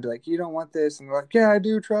lean, and I'd be like, "You don't want this," and they're like, "Yeah, I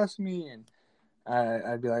do. Trust me." And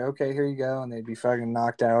I'd be like, "Okay, here you go," and they'd be fucking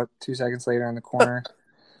knocked out 2 seconds later in the corner.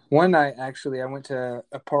 One night, actually, I went to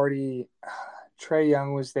a party. Trae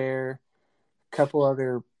Young was there. A couple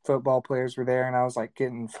other football players were there, and I was like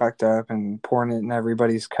getting fucked up and pouring it in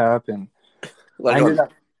everybody's cup. And like, I ended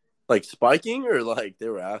up like spiking, or like they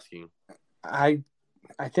were asking. I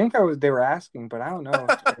think they were asking, but I don't know.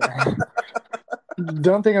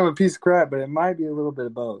 Don't think I'm a piece of crap, but it might be a little bit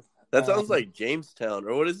of both. That sounds like Jamestown,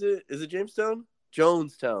 or what is it? Is it Jamestown?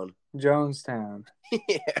 Jonestown.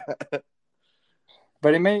 Yeah.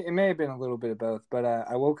 But it may have been a little bit of both. But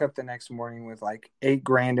I woke up the next morning with like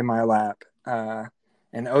 $8,000 in my lap.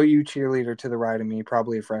 An OU cheerleader to the right of me,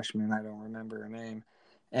 probably a freshman. I don't remember her name.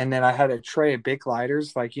 And then I had a tray of Bic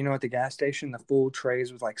lighters, like, you know, at the gas station, the full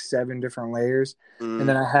trays with like 7 different layers. And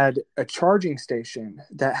then I had a charging station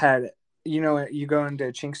that had, you know, you go into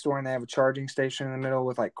a Chink store and they have a charging station in the middle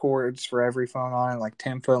with like cords for every phone on it, like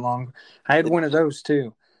 10 foot long. I had one of those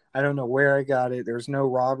too. I don't know where I got it. There was no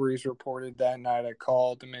robberies reported that night. I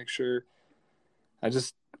called to make sure. I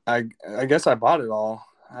guess I bought it all.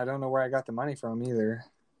 I don't know where I got the money from either.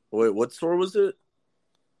 Wait, what store was it?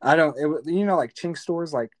 I don't. You know, like Chink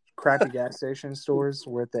stores, like crappy gas station stores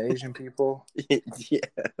with the Asian people.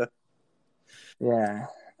 Yeah. Yeah.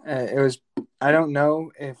 It was. I don't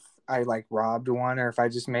know if I like robbed one or if I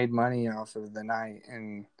just made money off of the night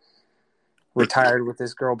and retired with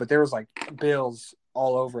this girl. But there was like bills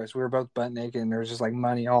all over us. We were both butt naked, and there was just like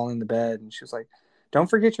money all in the bed. And she was like, "Don't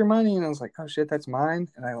forget your money." And I was like, "Oh shit, that's mine."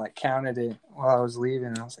 And I like counted it while I was leaving,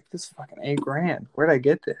 and I was like, "This is fucking $8,000. Where'd I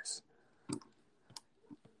get this?"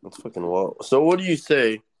 That's fucking wild. So what do you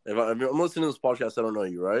say? If I'm listening to this podcast, I don't know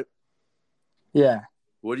you, right? Yeah.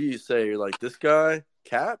 What do you say? You're like, this guy,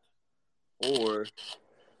 cap, or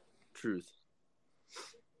truth?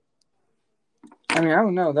 I mean, I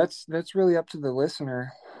don't know. That's really up to the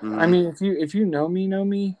listener. Mm-hmm. I mean, if you know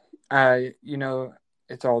me, you know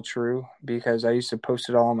it's all true because I used to post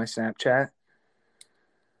it all on my Snapchat.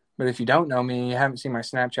 But if you don't know me, you haven't seen my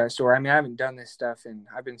Snapchat story. I mean, I haven't done this stuff, and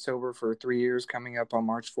I've been sober for 3 years, coming up on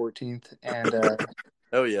March 14th. And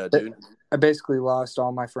oh yeah, dude. I basically lost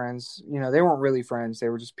all my friends. You know, they weren't really friends; they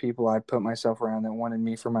were just people I put myself around that wanted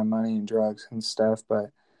me for my money and drugs and stuff.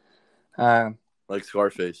 But like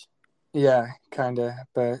Scarface. Yeah, kind of.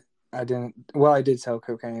 But I didn't. Well, I did sell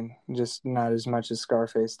cocaine, just not as much as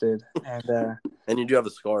Scarface did. And and you do have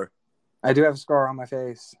a scar. I do have a scar on my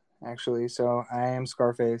face, actually. So I am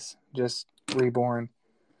Scarface, just reborn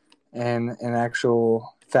in an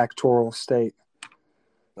actual factorial state.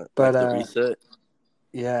 But the reset.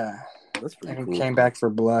 Yeah, that's pretty and cool. Came back for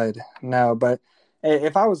blood. No, but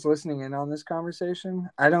if I was listening in on this conversation,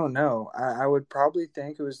 I don't know. I would probably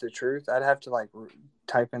think it was the truth. I'd have to like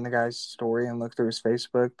type in the guy's story and look through his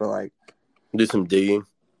Facebook, but like do some digging.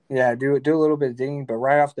 Yeah, do a little bit of digging, but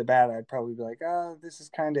right off the bat, I'd probably be like, "Oh, this is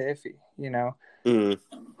kind of iffy," you know.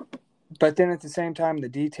 but then at the same time, the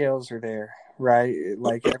details are there, right?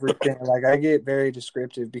 Like everything, like I get very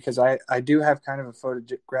descriptive because I do have kind of a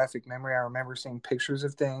photographic memory. I remember seeing pictures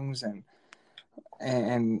of things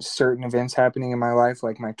and certain events happening in my life,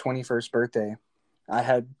 like my 21st birthday. I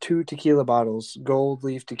had 2 tequila bottles, gold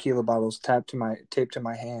leaf tequila bottles, taped to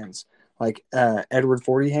my hands, like Edward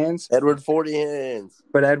 40 hands. Edward 40 hands.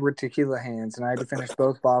 But Edward tequila hands, and I had to finish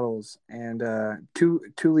both bottles and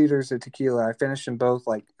 2 liters of tequila. I finished them both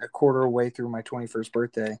like a quarter way through my 21st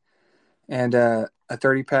birthday, and a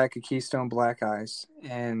 30 pack of Keystone Black Ice,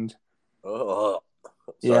 and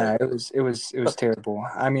yeah, it was terrible.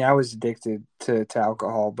 I mean, I was addicted to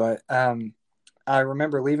alcohol, but I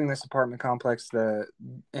remember leaving this apartment complex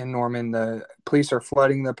in Norman. The police are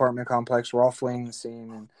flooding the apartment complex. We're all fleeing the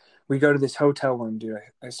scene, and we go to this hotel room, dude.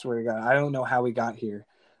 I swear to God, I don't know how we got here.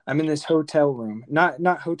 I'm in this hotel room,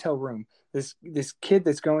 not hotel room. This kid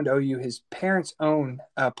that's going to OU, his parents own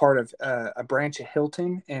part of a branch of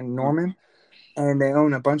Hilton in Norman, and they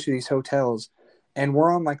own a bunch of these hotels. And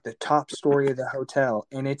we're on like the top story of the hotel,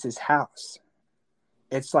 and it's his house.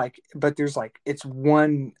 It's like, but there's like, it's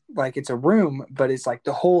one, like it's a room, but it's like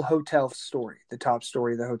the whole hotel story, the top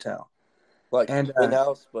story of the hotel. Like And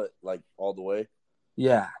in-house, but like all the way.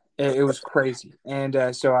 yeah, it was crazy.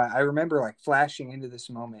 And so I remember like flashing into this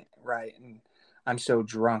moment, right? And I'm so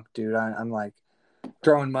drunk, dude. I'm like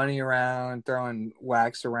throwing money around, throwing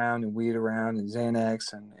wax around and weed around and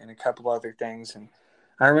Xanax and a couple other things. And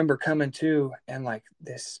I remember coming to, and like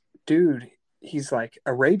this dude, he's like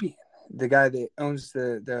Arabian, the guy that owns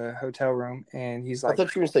the hotel room, and he's like, I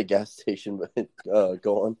thought you were gonna say gas station, but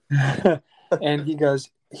go on. And he goes,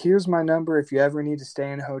 "Here's my number. If you ever need to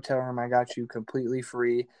stay in a hotel room, I got you completely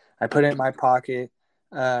free." I put it in my pocket.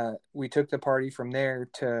 We took the party from there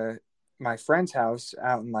to my friend's house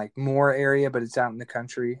out in like Moore area, but it's out in the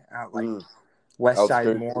country, out like West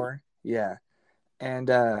Side Moore. Yeah. And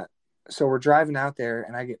so we're driving out there,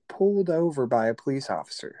 and I get pulled over by a police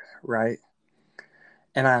officer, right?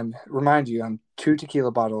 And I'm 2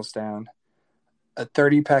 tequila bottles down, a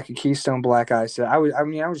 30 pack of Keystone Black Ice. I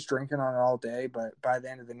was drinking on it all day, but by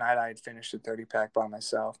the end of the night, I had finished a 30 pack by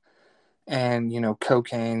myself. And,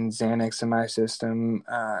 cocaine, Xanax in my system,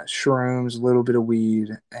 shrooms, a little bit of weed.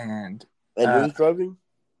 And who was driving?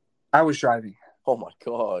 I was driving. Oh, my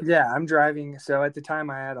God. Yeah, I'm driving. So at the time,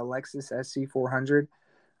 I had a Lexus SC400,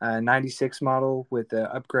 96 model with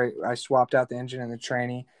the upgrade. I swapped out the engine and the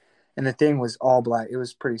tranny. And the thing was all black. It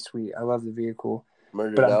was pretty sweet. I love the vehicle.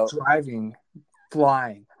 But I'm driving,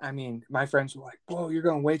 flying. I mean, my friends were like, "Whoa, you're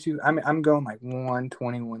going way too." I'm going like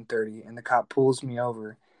 120, 130, and the cop pulls me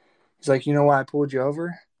over. He's like, "You know why I pulled you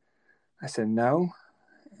over?" I said, "No,"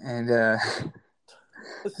 and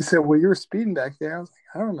he said, "Well, you were speeding back there." I was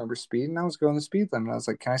like, "I don't remember speeding. I was going the speed limit." I was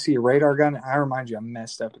like, "Can I see your radar gun?" I remind you, I'm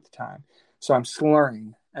messed up at the time, so I'm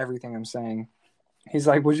slurring everything I'm saying. He's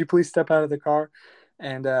like, "Would you please step out of the car?"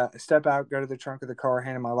 And step out, go to the trunk of the car,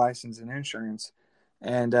 hand him my license and insurance.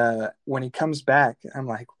 And when he comes back, I'm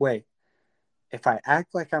like, wait, if I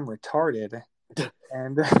act like I'm retarded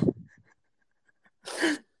and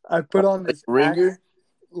I put on this ringer,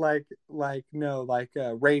 radio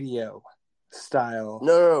style.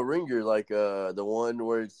 No, ringer, like the one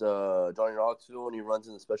where it's Johnny Knoxville when he runs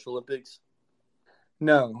in the Special Olympics.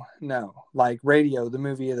 No, like Radio, the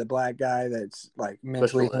movie of the black guy that's like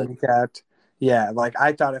mentally handicapped. Yeah, like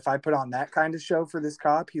I thought if I put on that kind of show for this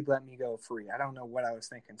cop, he'd let me go free. I don't know what I was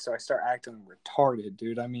thinking. So I start acting retarded,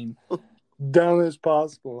 dude. I mean, dumb as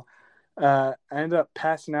possible. I ended up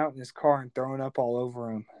passing out in his car and throwing up all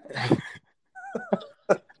over him.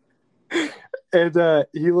 And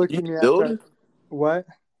he looked at me after. What?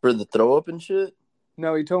 For the throw up and shit?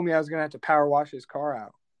 No, he told me I was going to have to power wash his car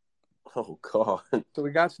out. Oh, God. So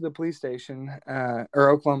we got to the police station, or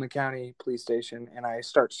Oklahoma County police station, and I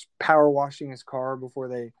start power washing his car before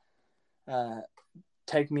they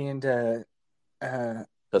take me into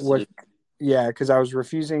because I was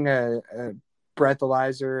refusing a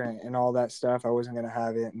breathalyzer and all that stuff. I wasn't going to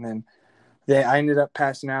have it. And then I ended up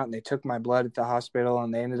passing out, and they took my blood at the hospital,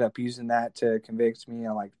 and they ended up using that to convict me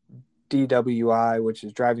on like DWI, which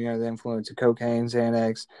is driving under the influence of cocaine,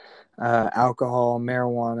 Xanax, alcohol,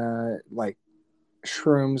 marijuana, like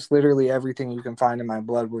shrooms. Literally everything you can find in my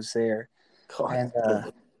blood was there. God. And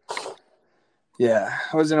yeah,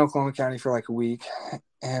 I was in Oklahoma County for like a week,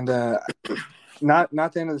 and not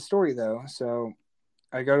the end of the story though. So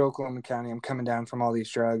I go to Oklahoma County. I'm coming down from all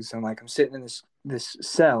these drugs, and like I'm sitting in this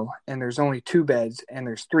cell, and there's only 2 beds, and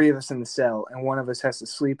there's 3 of us in the cell, and one of us has to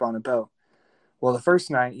sleep on a boat. Well, the first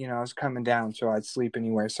night, I was coming down, so I'd sleep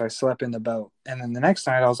anywhere. So I slept in the boat. And then the next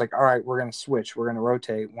night, I was like, all right, we're going to switch. We're going to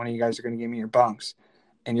rotate. One of you guys are going to give me your bunks.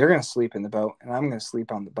 and you're going to sleep in the boat, and I'm going to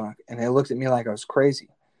sleep on the bunk. And they looked at me like I was crazy.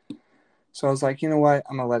 So I was like, you know what?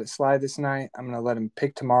 I'm going to let it slide this night. I'm going to let them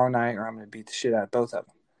pick tomorrow night, or I'm going to beat the shit out of both of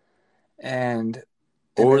them. And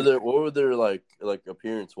what were their like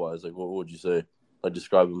appearance wise? Like, what would you say? Like,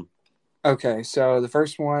 describe them. Okay, so the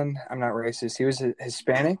first one, I'm not racist. He was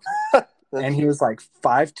Hispanic, and he was like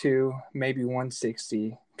 5'2", maybe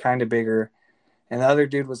 160, kind of bigger. And the other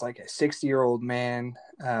dude was like a 60-year-old man,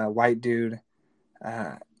 white dude,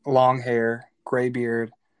 long hair, gray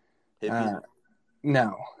beard.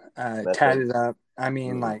 No, tatted up. I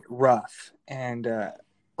mean, like rough and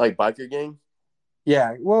like biker gang.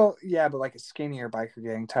 Yeah, well, yeah, but like a skinnier biker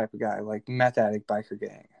gang type of guy, like meth addict biker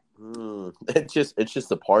gang. It's just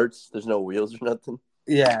the parts. There's no wheels or nothing.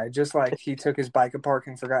 Yeah, just like he took his bike apart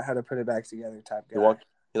and forgot how to put it back together type guy.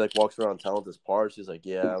 He like walks around town with his parts. He's like,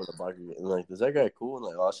 yeah, I'm a biker. And like, is that guy cool? And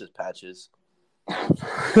like, oh, it's just patches.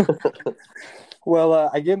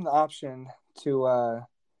 Well, I gave him the option to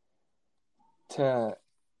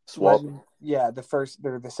swap.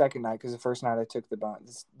 The second night, because the first night I took the boat.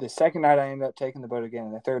 The second night I ended up taking the boat again.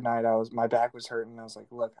 And the third night my back was hurting. I was like,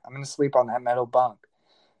 look, I'm gonna sleep on that metal bunk.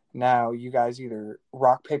 Now you guys either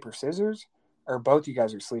rock, paper, scissors, or both you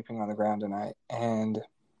guys are sleeping on the ground tonight. And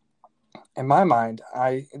in my mind,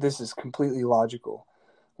 this is completely logical.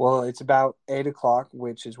 Well, it's about 8 o'clock,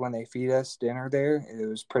 which is when they feed us dinner there. It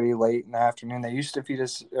was pretty late in the afternoon. They used to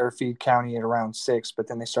feed county at around 6, but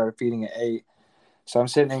then they started feeding at 8. So I'm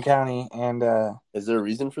sitting in county, and is there a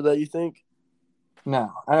reason for that, you think?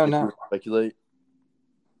 No, I don't know. Speculate.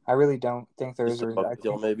 I really don't think there is a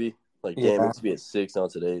reason. Maybe like, damn, it used to be at 6, now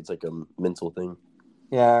today it's like a mental thing.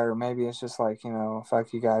 Yeah, or maybe it's just like,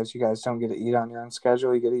 fuck you guys. You guys don't get to eat on your own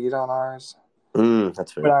schedule. You get to eat on ours.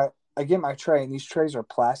 That's fair. But I get my tray, and these trays are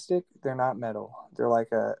plastic. They're not metal. They're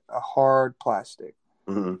like a hard plastic.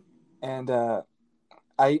 Mm-hmm. And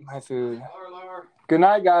I eat my food. Good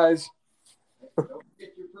night, guys. Don't forget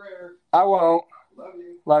your prayer. I won't. Love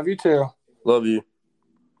you. Love you too. Love you.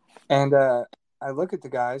 And I look at the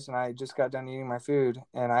guys, and I just got done eating my food,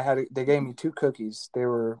 and they gave me 2 cookies. They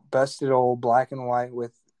were busted old black and white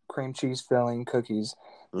with cream cheese filling cookies.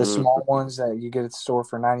 The small ones that you get at the store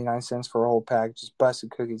for 99 cents for a whole pack, just busted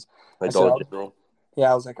cookies. Like Dollar General?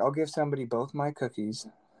 Yeah, I was like, I'll give somebody both my cookies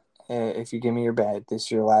if you give me your bed. This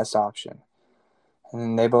is your last option. And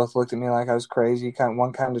then they both looked at me like I was crazy.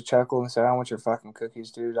 One kind of chuckled and said, I don't want your fucking cookies,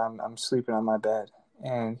 dude. I'm sleeping on my bed.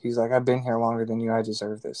 And he's like, I've been here longer than you. I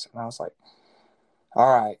deserve this. And I was like,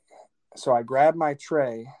 all right. So I grab my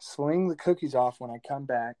tray, sling the cookies off when I come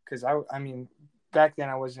back. Because, I mean, back then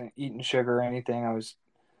I wasn't eating sugar or anything. I was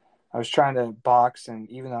trying to box. And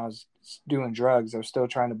even though I was doing drugs, I was still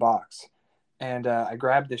trying to box. And I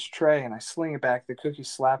grabbed this tray and I sling it back. The cookies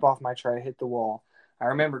slap off my tray, hit the wall. I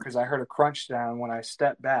remember because I heard a crunch down when I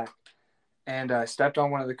stepped back. And I stepped on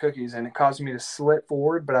one of the cookies, and it caused me to slip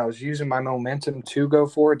forward. But I was using my momentum to go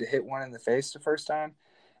forward to hit one in the face the first time.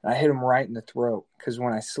 And I hit him right in the throat because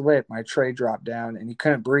when I slipped, my tray dropped down, and he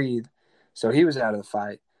couldn't breathe. So he was out of the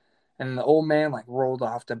fight. And the old man rolled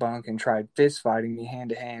off the bunk and tried fist fighting me hand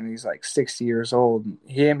to hand. He's like 60 years old.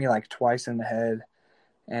 He hit me twice in the head.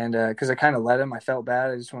 And because I kind of let him, I felt bad.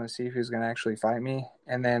 I just wanted to see if he was going to actually fight me.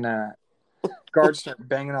 And then guards start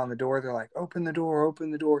banging on the door. They're like, open the door, open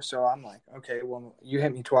the door. So I'm like, okay, well, you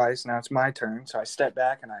hit me twice. Now it's my turn. So I step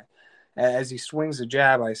back, and as he swings the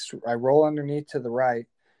jab, I roll underneath to the right,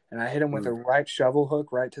 and I hit him with a right shovel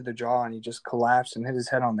hook right to the jaw, and he just collapsed and hit his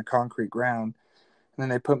head on the concrete ground. And then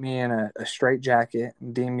they put me in a straight jacket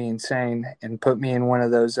and deemed me insane and put me in one of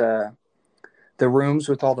those the rooms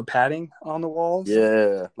with all the padding on the walls.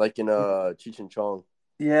 Yeah, like in Cheech and Chong.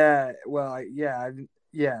 Yeah, well, yeah,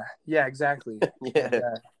 exactly.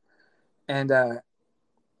 Yeah. And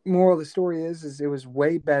moral of the story is it was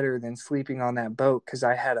way better than sleeping on that boat because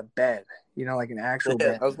I had a bed, like an actual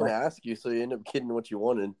bed. I was going to ask you, so you ended up getting what you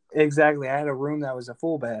wanted. Exactly. I had a room that was a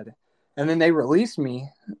full bed. And then they released me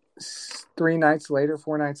 4 nights later,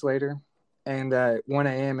 and 1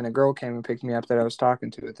 a.m. and a girl came and picked me up that I was talking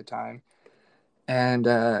to at the time. And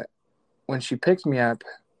when she picked me up,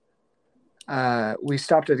 we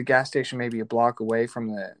stopped at a gas station maybe a block away from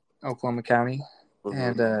the Oklahoma County.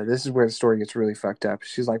 Mm-hmm. And this is where the story gets really fucked up.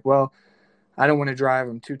 She's like, well, I don't want to drive.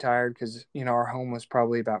 I'm too tired because, our home was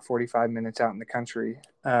probably about 45 minutes out in the country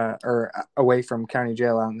or away from county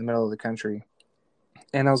jail out in the middle of the country.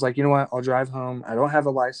 And I was like, you know what? I'll drive home. I don't have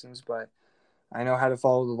a license, but I know how to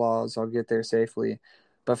follow the laws. I'll get there safely.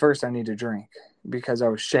 But first I need to drink because I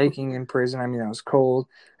was shaking in prison. I mean, I was cold.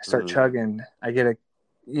 I start chugging. I get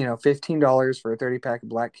 $15 for a 30-pack of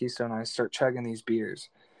Black Keystone. I start chugging these beers.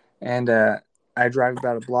 And I I drive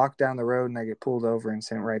about a block down the road and I get pulled over and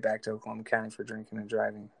sent right back to Oklahoma County for drinking and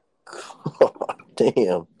driving.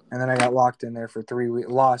 Damn. And then I got locked in there for 3 weeks,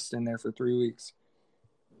 lost in there for 3 weeks.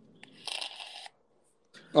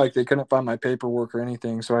 Like they couldn't find my paperwork or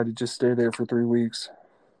anything, so I had to just stay there for 3 weeks.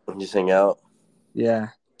 Just hang out. Yeah.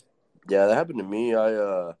 Yeah, that happened to me.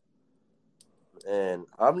 And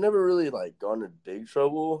I've never really like gone to big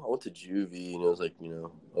trouble. I went to juvie and it was like,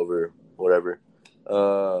 over whatever.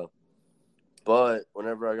 But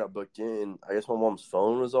whenever I got booked in, I guess my mom's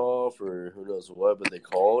phone was off or who knows what, but they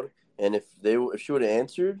called. And if she would have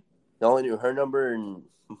answered, they only knew her number and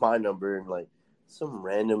my number and like some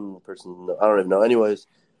random person. I don't even know. Anyways,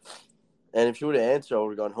 and if she would have answered, I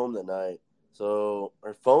would have gone home that night. So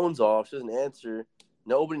her phone's off. She doesn't answer.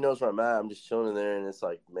 Nobody knows where I'm at. I'm just chilling in there, and it's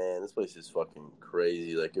like, man, this place is fucking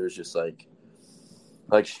crazy. Like, it was just like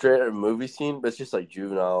straight out of a movie scene, but it's just like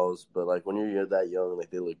juveniles. But like when you're that young, like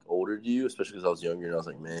they look older to you, especially because I was younger, and I was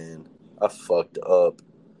like, man, I fucked up.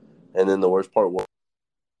 And then the worst part was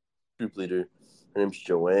group leader. Her name's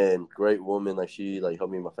Joanne, great woman. Like she like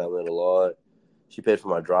helped me and my family out a lot. She paid for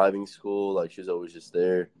my driving school. Like she was always just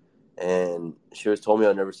there, and she always told me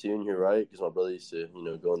I'd never see you in here, right? Because my brother used to,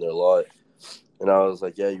 go in there a lot. And I was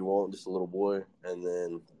like, yeah, you won't, just a little boy. And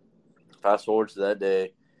then fast forward to that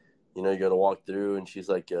day, you got to walk through, and she's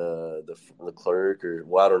like the clerk or,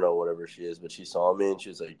 well, I don't know, whatever she is. But she saw me, and she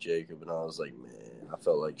was like, Jacob. And I was like, man, I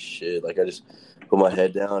felt like shit. Like I just put my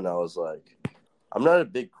head down, and I was like, I'm not a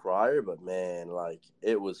big crier, but, man, like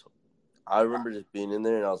it was – I remember just being in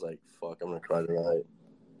there, and I was like, fuck, I'm going to cry tonight.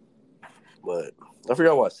 But I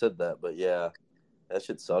forgot why I said that. But, yeah, that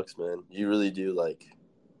shit sucks, man. You really do, like –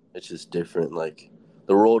 it's just different. Like,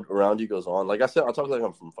 the world around you goes on. Like I said, I'll talk like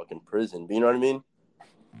I'm from fucking prison. But you know what I mean?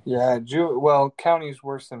 Yeah. Well, county's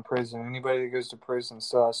worse than prison. Anybody that goes to prison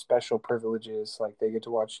still has special privileges. Like, they get to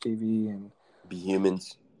watch TV and be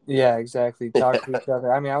humans. Yeah, exactly. Talk to each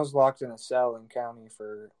other. I mean, I was locked in a cell in county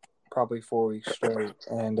for probably 4 weeks straight.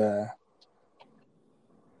 And,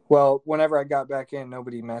 well, whenever I got back in,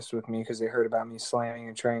 nobody messed with me because they heard about me slamming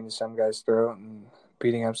a train to some guy's throat and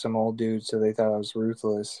beating up some old dude, so they thought I was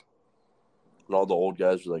ruthless. And all the old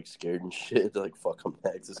guys were like scared and shit. They're like, fuck, I'm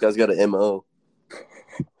next. This guy's got an MO.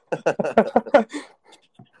 The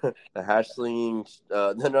hash slinging,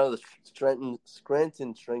 the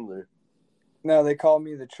Scranton Strangler. No, they called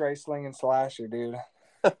me the Trey Slinging Slasher, dude.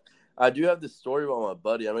 I do have this story about my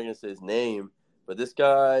buddy. I'm not going to say his name, but this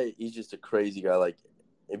guy, he's just a crazy guy. Like,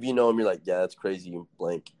 if you know him, you're like, yeah, that's crazy, you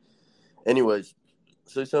blank. Anyways,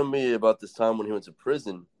 so he's telling me about this time when he went to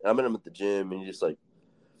prison. I met him at the gym, and he's just like,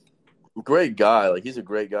 great guy. Like, he's a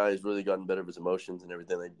great guy. He's really gotten better of his emotions and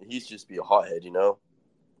everything. Like, he's just be a hothead,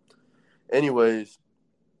 Anyways,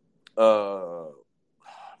 I'm trying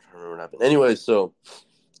to remember what happened. Anyways, so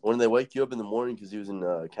when they wake you up in the morning, because he was in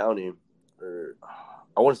county, or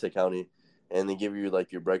I want to say county, and they give you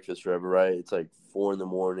like your breakfast or whatever, right? It's like 4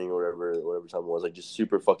 a.m. or whatever time it was, like just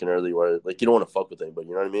super fucking early, where like you don't want to fuck with anybody,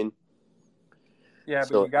 you know what I mean? Yeah,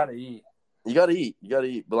 so, but you gotta eat. You gotta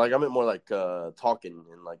eat. But like I meant more like talking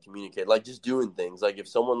and like communicate, like just doing things. Like if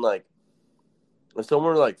someone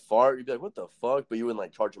were like fart, you'd be like, what the fuck? But you wouldn't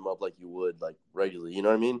like charge them up like you would like regularly, you know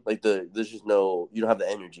what I mean? Like there's just you don't have the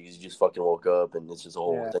energy because you just fucking woke up and it's just a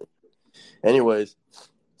whole thing. Anyways,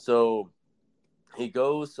 so he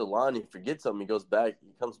goes to line, he forgets something, he comes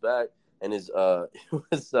back, and it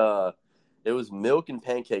was milk and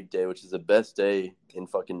pancake day, which is the best day in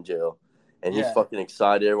fucking jail. And he's fucking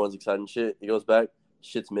excited, everyone's excited and shit. He goes back,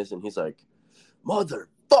 shit's missing. He's like,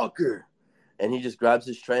 motherfucker. And he just grabs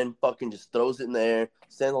his tray and fucking just throws it in the air,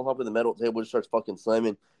 stands on top of the metal table, just starts fucking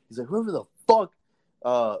slamming. He's like, whoever the fuck,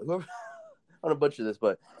 I'm gonna butcher this,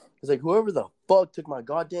 but he's like, whoever the fuck took my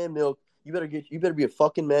goddamn milk, you better be a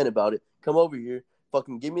fucking man about it. Come over here,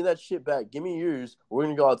 fucking give me that shit back, give me yours. We're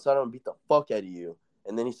gonna go outside and beat the fuck out of you.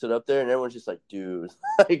 And then he stood up there, and everyone's just like, dude,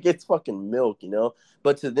 like, it's fucking milk,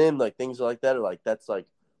 But to them, like, things like that are like, that's like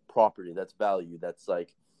property, that's value, that's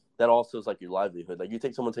like, that also is like your livelihood. Like, you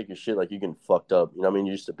take your shit, like, you getting fucked up, you know what I mean?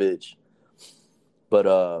 You're just a bitch. But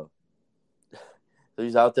so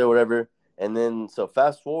he's out there, whatever. And then so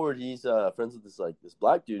fast forward, he's friends with this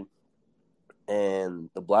black dude, and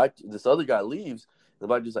this other guy leaves. And the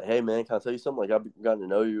black dude's like, hey man, can I tell you something? Like, I've gotten to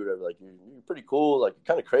know you, or whatever. Like, you're pretty cool. Like, you're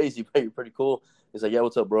kind of crazy, but you're pretty cool. He's like, yeah,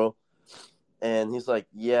 what's up, bro? And he's like,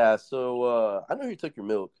 yeah, so I know you took your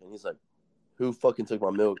milk. And he's like, who fucking took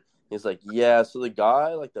my milk? And he's like, yeah, so the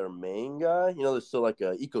guy, like their main guy, there's still like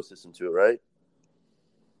an ecosystem to it, right?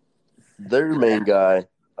 Their main guy,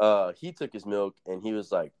 he took his milk, and he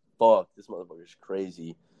was like, fuck, this motherfucker's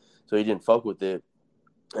crazy. So he didn't fuck with it.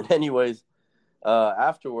 And anyways,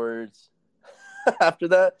 afterwards, after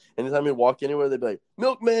that. Anytime we walk anywhere, they'd be like,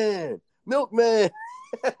 "Milkman, Milkman."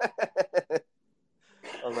 I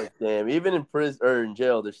was like, damn. Even in prison or in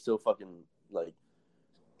jail, they're still fucking like,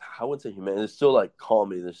 I wouldn't say human. They're still like call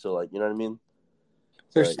me. They're still like, you know what I mean?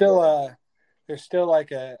 There's still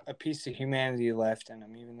like a piece of humanity left in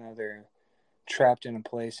them, even though they're trapped in a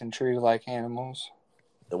place and treated like animals.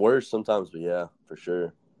 The worst sometimes, but yeah, for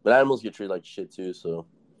sure. But animals get treated like shit too. So,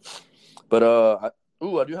 but I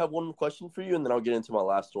do have one question for you, and then I'll get into my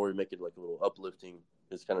last story. Make it like a little uplifting.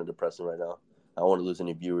 It's kind of depressing right now. I don't want to lose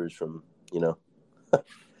any viewers from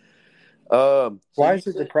So why is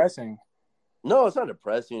it depressing? No, it's not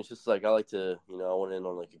depressing. It's just like I like to, I want to end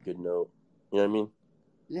on like a good note. You know what I mean?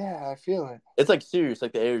 Yeah, I feel it. It's like serious.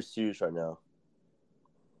 Like the air is serious right now.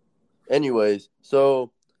 Anyways,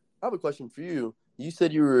 so I have a question for you. You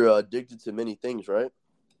said you were addicted to many things, right?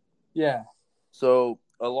 Yeah. So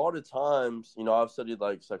a lot of times, I've studied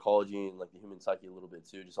like psychology and like the human psyche a little bit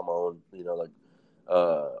too, just on my own,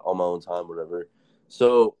 on my own time, whatever.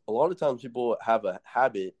 So a lot of times people have a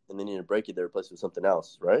habit and they need to break it. They replace it with something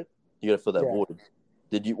else, right? You got to fill that void.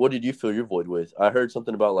 What did you fill your void with? I heard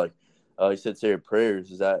something about like, you said say your prayers.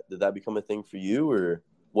 Did that become a thing for you, or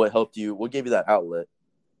what helped you? What gave you that outlet?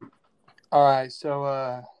 All right.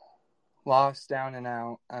 So, lost, down and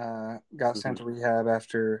out, got sent to rehab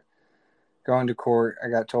after going to court. I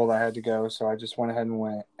got told I had to go, so I just went ahead and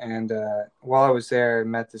went. And while I was there, I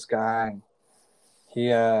met this guy, and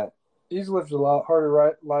he's lived a lot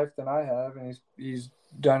harder life than I have, and he's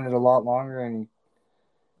done it a lot longer. And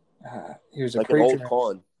he was a like preacher. An old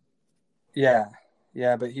con. Yeah,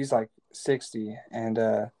 but he's like 60,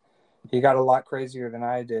 and he got a lot crazier than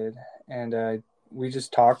I did, and we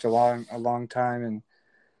just talked a long time,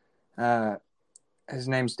 and his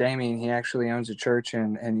name's Damien. He actually owns a church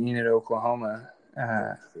in Enid, Oklahoma.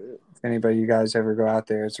 If anybody you guys ever go out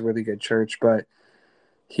there, it's a really good church. But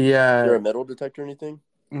he is there a metal detector or anything?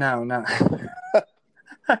 No. No pat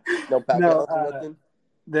downs or nothing?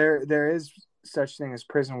 There is such thing as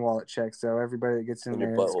prison wallet checks, though. Everybody that gets in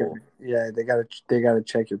there, they gotta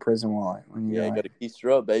check your prison wallet when you go. You gotta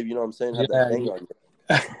keister up, babe. You know what I'm saying? Have that thing on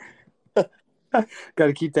you.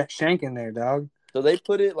 Gotta keep that shank in there, dog. So they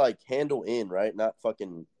put it like handle in, right? Not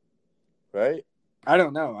fucking, right? I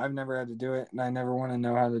don't know. I've never had to do it, and I never want to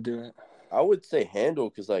know how to do it. I would say handle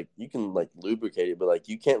because like you can like lubricate it, but like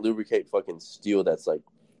you can't lubricate fucking steel that's like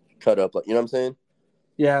cut up, like, you know what I'm saying?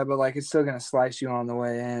 Yeah, but like it's still gonna slice you on the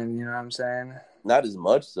way in. You know what I'm saying? Not as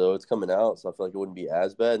much though. It's coming out, so I feel like it wouldn't be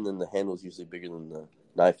as bad. And then the handle's usually bigger than the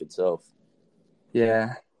knife itself.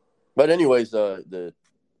 Yeah. But anyways, So the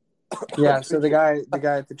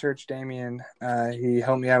guy at the church, Damien, he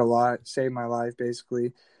helped me out a lot, saved my life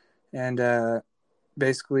basically, and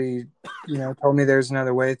basically, told me there's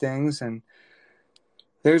another way of things. And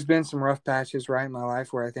there's been some rough patches right in my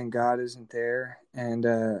life where I think God isn't there,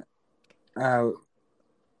 and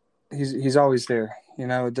he's always there.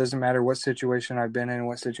 It doesn't matter what situation I've been in,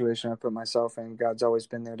 what situation I put myself in. God's always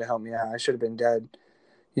been there to help me out. I should have been dead,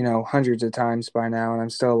 hundreds of times by now, and I'm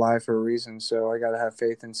still alive for a reason. So I got to have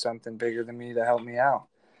faith in something bigger than me to help me out,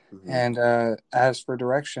 and ask for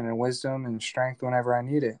direction and wisdom and strength whenever I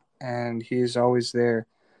need it. And he's always there,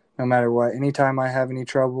 no matter what. Anytime I have any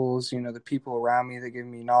troubles, the people around me that give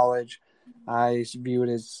me knowledge, I view it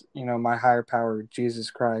as, my higher power, Jesus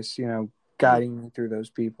Christ, guiding me through those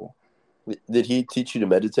people. Did he teach you to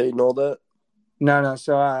meditate and all that? No.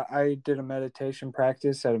 So I did a meditation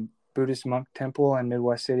practice at a Buddhist monk temple in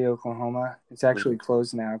Midwest City, Oklahoma. It's actually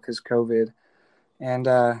closed now because COVID. And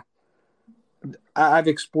I've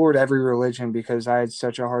explored every religion because I had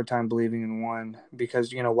such a hard time believing in one.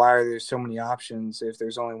 Because, why are there so many options if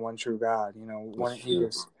there's only one true God? Why don't you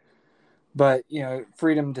just... But,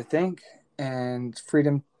 freedom to think and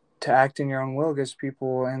freedom to act in your own will gives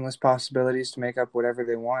people endless possibilities to make up whatever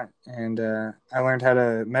they want. And I learned how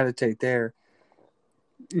to meditate there,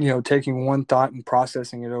 taking one thought and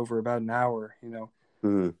processing it over about an hour,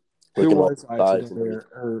 who was I today,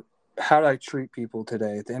 or how did I treat people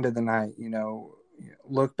today at the end of the night?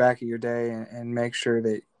 Look back at your day and make sure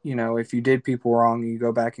that, if you did people wrong, you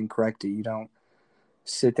go back and correct it. You don't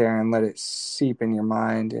sit there and let it seep in your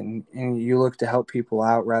mind, and you look to help people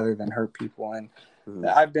out rather than hurt people. And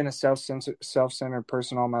I've been a self-centered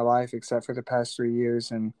person all my life, except for the past 3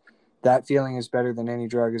 years. And that feeling is better than any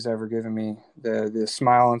drug has ever given me. The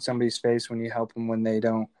smile on somebody's face when you help them when they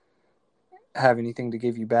don't have anything to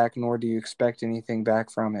give you back, nor do you expect anything back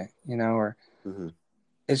from it,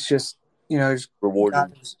 it's just,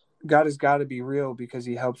 rewarding. God has got to be real because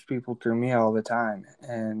he helps people through me all the time.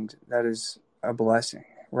 And that is a blessing.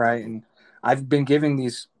 Right. And I've been giving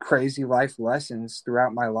these crazy life lessons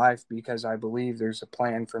throughout my life because I believe there's a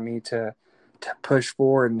plan for me to push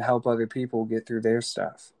forward and help other people get through their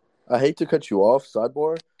stuff. I hate to cut you off,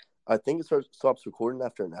 sidebar. I think it stops recording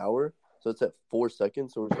after an hour, so it's at 4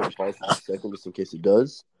 seconds, so we're just going to pause for a second just in case it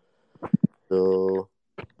does. So,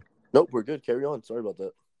 nope, we're good. Carry on. Sorry about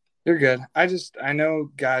that. You're good. I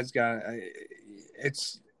know God's got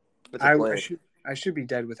it's I should be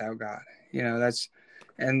dead without God. You know, that's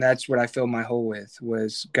what I filled my hole with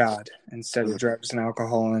was God instead of drugs and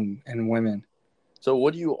alcohol and women. So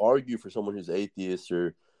what do you argue for someone who's atheist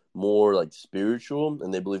or more like spiritual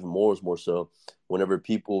and they believe in morals more so whenever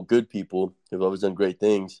good people who've always done great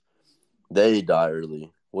things, they die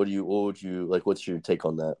early? What would you like, what's your take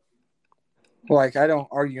on that? Well, like, I don't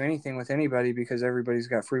argue anything with anybody because everybody's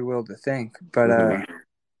got free will to think. But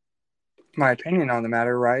my opinion on the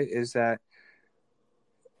matter, right, is that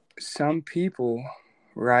some people,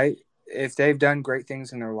 right, if they've done great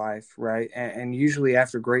things in their life, right, and usually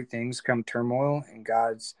after great things come turmoil, and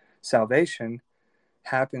God's salvation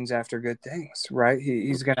happens after good things, right?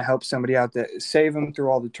 He's going to help somebody out, that save them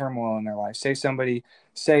through all the turmoil in their life. Say somebody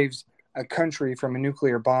saves a country from a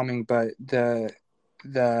nuclear bombing, but the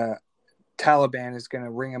Taliban is going to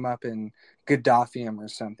ring them up and Gaddafi them or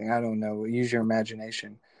something. I don't know. Use your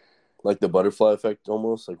imagination. Like the butterfly effect,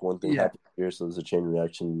 almost like one thing happens here, so there's a chain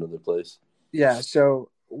reaction in another place. Yeah. So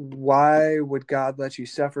why would God let you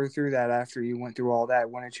suffer through that after you went through all that?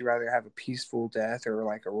 Wouldn't you rather have a peaceful death or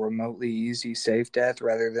like a remotely easy, safe death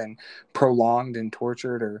rather than prolonged and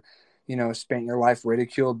tortured, or, you know, spent your life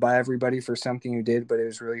ridiculed by everybody for something you did, but it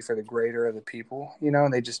was really for the greater of the people, you know,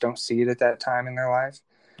 and they just don't see it at that time in their life.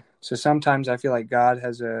 So sometimes I feel like God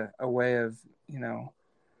has a way of, you know,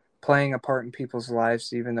 playing a part in people's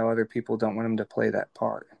lives, even though other people don't want him to play that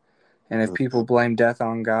part. And if people blame death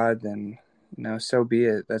on God, then, you know, so be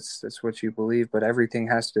it. That's what you believe. But everything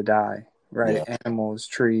has to die, right? Yeah. Animals,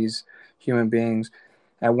 trees, human beings.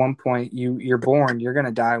 At one point, you're born. You're going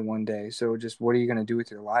to die one day. So just what are you going to do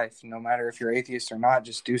with your life? No matter if you're atheist or not,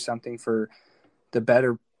 just do something for the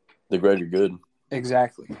greater good.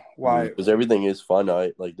 Exactly. Why? Because everything is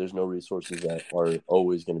finite. Like, there's no resources that are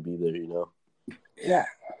always going to be there, you know? Yeah.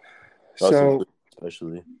 So,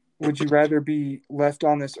 especially. Would you rather be left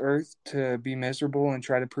on this earth to be miserable and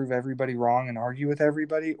try to prove everybody wrong and argue with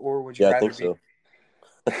everybody? Or would you rather I think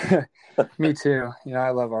so. Me too. You know, I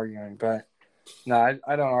love arguing, but no,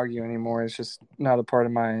 I don't argue anymore. It's just not a part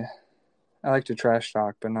of my – I like to trash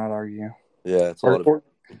talk, but not argue. Yeah, it's a lot of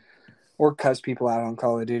 – or cuss people out on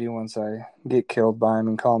Call of Duty once I get killed by them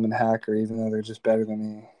and call them a hacker, even though they're just better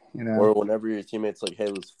than me, you know? Or whenever your teammate's like, hey,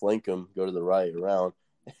 let's flank them, go to the right around,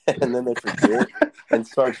 and then they forget and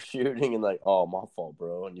start shooting and like, oh, my fault,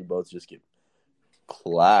 bro. And you both just get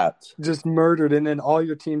clapped. Just murdered, and then all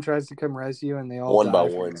your team tries to come res you, and they all one die by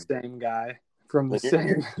from one. the same guy from the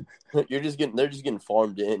same. They're just getting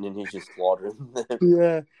farmed in, and he's just slaughtering them.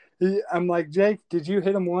 Yeah. I'm like, Jake, did you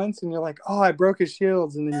hit him once? And you're like, oh, I broke his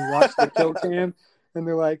shields. And then you watch the kill cam, and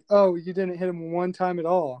they're like, oh, you didn't hit him one time at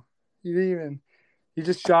all. You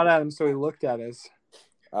just shot at him, so he looked at us.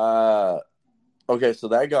 Okay, so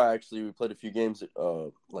that guy actually, we played a few games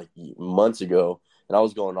like months ago, and I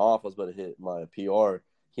was going off. I was about to hit my PR.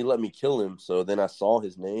 He let me kill him, so then I saw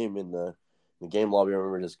his name in the game lobby. I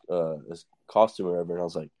remember his costume or whatever, and I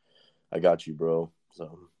was like, I got you, bro.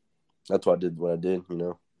 So that's why I did what I did, you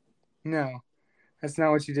know? No, that's not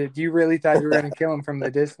what you did. You really thought you were going to kill him from the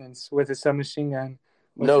distance with a submachine gun.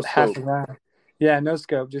 No scope. Yeah, no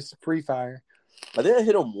scope, just free fire. I think I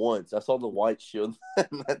hit him once. I saw the white shield,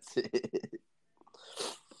 and that's it.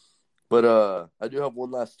 But I do have one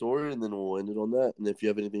last story, and then we'll end it on that. And if you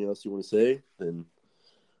have anything else you want to say, then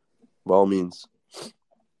by all means.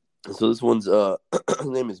 So this one's his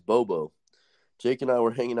name is Bobo. Jake and I were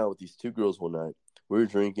hanging out with these two girls one night. We were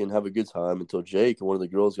drinking, have a good time, until Jake and one of the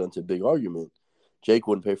girls got into a big argument. Jake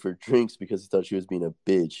wouldn't pay for drinks because he thought she was being a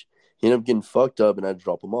bitch. He ended up getting fucked up, and I had to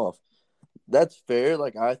drop him off. That's fair.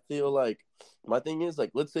 Like, I feel like my thing is,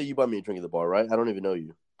 like, let's say you buy me a drink at the bar, right? I don't even know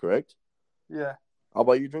you, correct? Yeah. I'll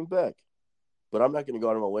buy you a drink back. But I'm not going to go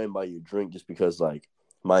out of my way and buy you a drink just because, like,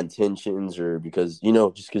 my intentions or because, you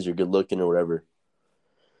know, just because you're good looking or whatever.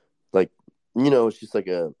 Like, you know, it's just like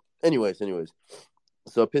a... Anyways.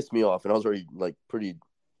 So it pissed me off, and I was already, like, pretty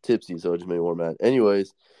tipsy, so it just made me more mad.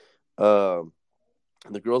 Anyways, the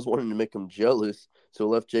girls wanted to make him jealous, so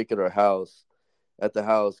left Jake at the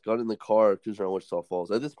house, got in the car, cruised around Wichita Falls.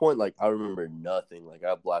 At this point, like, I remember nothing. Like,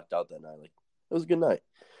 I blacked out that night. Like, it was a good night.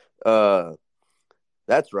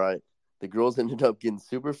 That's right. The girls ended up getting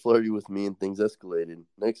super flirty with me, and things escalated.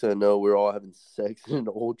 Next thing I know, we're all having sex in an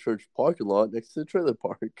old church parking lot next to the trailer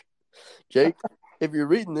park. Jake, if you're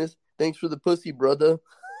reading this, thanks for the pussy, brother.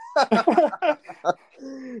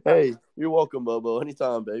 Hey, you're welcome, Bobo.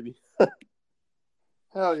 Anytime, baby.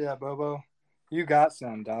 Hell yeah, Bobo. You got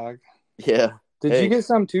some, dog. Yeah. Did you get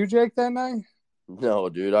some too, Jake, that night? No,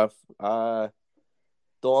 dude. The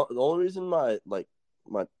only reason my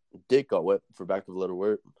dick got wet, for lack of a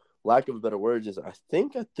better word, is I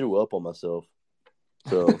think I threw up on myself.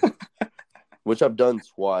 So, which I've done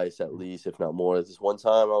twice at least, if not more. This one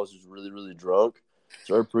time I was just really, really drunk.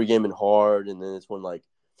 Started pre-gaming hard, and then it's when like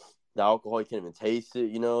the alcohol, you can't even taste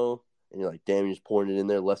it, and you're like, damn, you're just pouring it in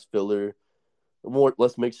there, less filler,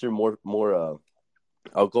 less mixture, more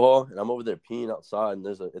alcohol. And I'm over there peeing outside, and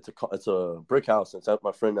it's a brick house. And it's at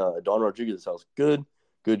my friend Don Rodriguez's house. Good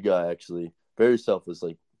guy, actually, very selfless,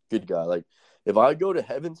 like good guy. Like if I go to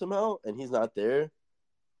heaven somehow and he's not there,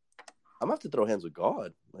 I'm gonna have to throw hands with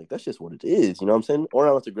God. Like that's just what it is, you know what I'm saying? Or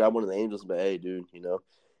I have to grab one of the angels and be, hey, dude,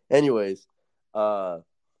 Anyways,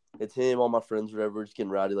 it's him, all my friends, whatever, just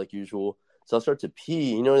getting rowdy like usual. So I start to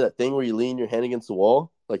pee. You know that thing where you lean your hand against the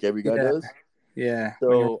wall, like every guy does? Yeah. So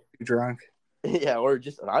when you're drunk. Yeah, or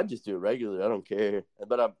I just do it regularly. I don't care.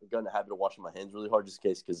 But I've gotten the habit of washing my hands really hard just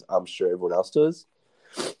in case, because I'm sure everyone else does.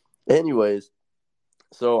 Anyways,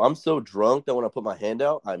 so I'm so drunk that when I put my hand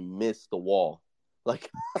out, I miss the wall.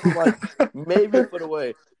 Like, I'm like maybe a foot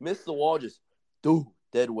away. Miss the wall, just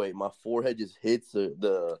dead weight. My forehead just hits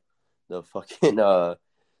the fucking the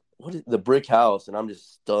brick house, and I'm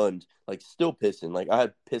just stunned. Like still pissing. Like I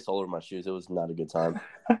had piss all over my shoes. It was not a good time.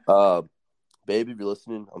 Baby, if you're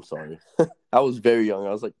listening, I'm sorry. I was very young.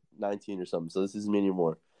 I was like 19 or something, so this isn't me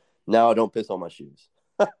anymore. Now I don't piss on my shoes.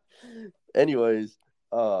 Anyways,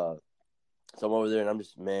 so I'm over there, and I'm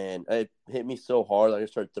just, man, it hit me so hard. Like I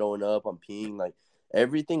started throwing up. I'm peeing. Like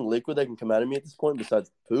everything liquid that can come out of me at this point,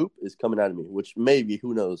 besides poop, is coming out of me, which maybe,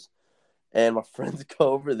 who knows. And my friends go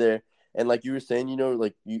over there, and like you were saying,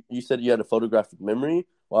 like you said you had a photographic memory.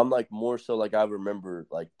 Well, I'm like more so like I remember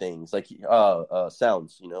like things, like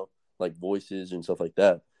sounds, like voices and stuff like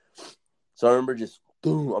that. So I remember just,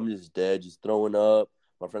 boom, I'm just dead, just throwing up.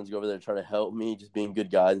 My friends go over there trying to help me, just being good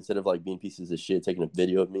guys instead of like being pieces of shit, taking a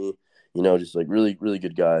video of me, just like really, really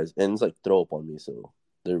good guys. And it's like throw up on me, so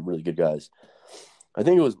they're really good guys. I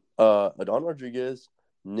think it was Adon Rodriguez,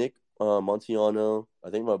 Nick Montiano. I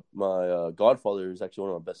think my godfather is actually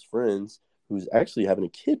one of my best friends, who's actually having a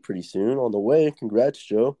kid pretty soon on the way. Congrats,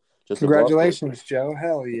 Joe. Congratulations, Joe.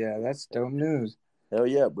 Hell yeah, that's dope news. Hell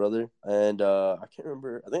yeah, brother. And I can't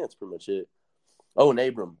remember. I think that's pretty much it. Oh, and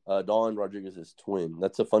Abram, Don Rodriguez's twin.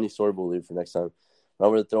 That's a funny story, we'll leave for next time. I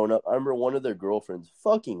remember throwing up. I remember one of their girlfriends,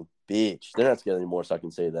 fucking bitch. They're not together anymore, so I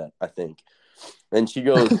can say that, I think. And she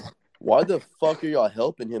goes, why the fuck are y'all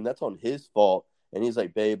helping him? That's on his fault. And he's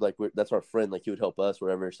like, babe, like that's our friend. Like he would help us,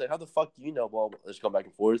 whatever. She's like, how the fuck do you know? Blah, blah. Let's go back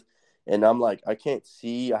and forth. And I'm like, I can't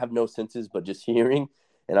see. I have no senses, but just hearing.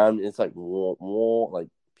 And it's like, wah, wah, like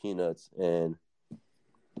peanuts. And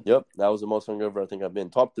yep, that was the most hungover I think I've been.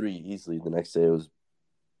 Top 3 easily. The next day it was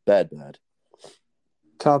bad.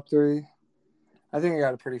 Top 3. I think I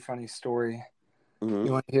got a pretty funny story. Mm-hmm.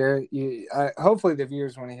 You want to hear it? Hopefully the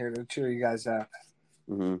viewers want to hear it. It'll cheer you guys up.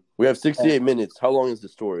 Mm-hmm. We have 68 minutes. How long is the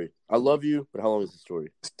story? I love you, but how long is the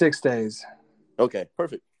story? 6 days. Okay,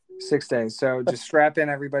 perfect. 6 days. So just strap in,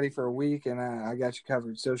 everybody, for a week, and I got you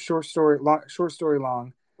covered. So short story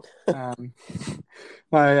long. Me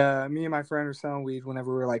and my friend were selling weed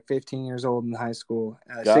whenever we were like 15 years old in high school.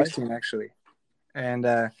 16 actually. And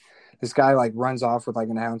this guy like runs off with like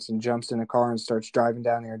an ounce and jumps in a car and starts driving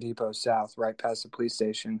down Air Depot South, right past the police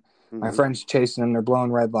station. Mm-hmm. My friend's chasing him. They're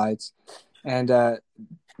blowing red lights, and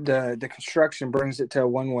the construction brings it to a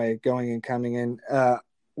one-way going and coming in.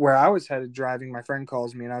 Where I was headed driving, my friend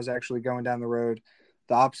calls me, and I was actually going down the road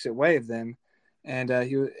the opposite way of them. And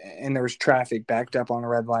there was traffic backed up on a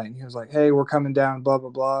red light. And he was like, hey, we're coming down, blah, blah,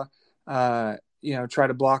 blah. Try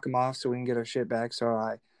to block them off so we can get our shit back.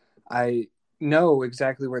 So I know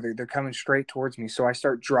exactly where they're coming straight towards me. So I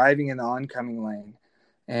start driving in the oncoming lane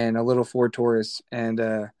and a little Ford Taurus.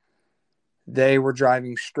 And they were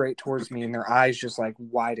driving straight towards me, and their eyes just like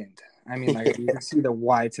widened. I mean, like you can see the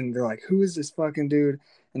whites, and they're like, who is this fucking dude?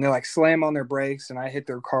 And they're like slam on their brakes, and I hit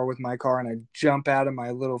their car with my car, and I jump out of my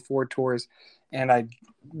little Ford Taurus, and I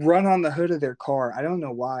run on the hood of their car. I don't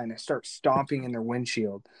know why, and I start stomping in their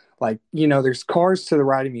windshield. Like, there's cars to the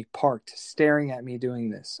right of me parked, staring at me doing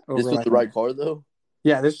this. This was the right car, though?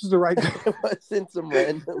 Yeah, this was the right car. It wasn't some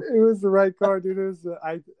random. It was the right car, dude. It was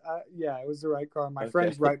it was the right car. My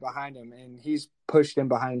friend's right behind him, and he's pushed in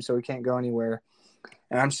behind him, so he can't go anywhere.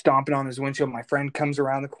 And I'm stomping on his windshield. My friend comes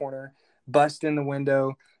around the corner, busts in the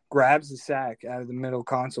window, grabs the sack out of the middle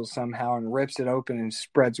console somehow and rips it open and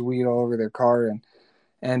spreads weed all over their car.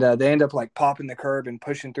 And they end up like popping the curb and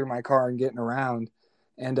pushing through my car and getting around.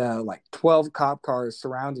 And like 12 cop cars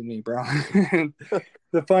surrounded me, bro.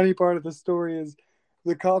 The funny part of the story is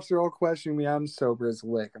the cops are all questioning me. I'm sober as a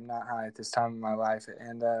lick. I'm not high at this time in my life.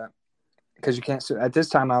 And because you can't, at this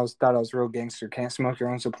time thought I was real gangster. Can't smoke your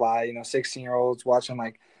own supply. 16-year-olds watching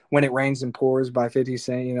like When It Rains and Pours by 50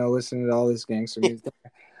 Cent, listening to all this gangster music.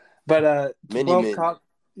 But 12 cops,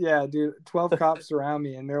 yeah, dude, 12 cops surround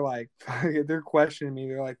me and they're like, they're questioning me.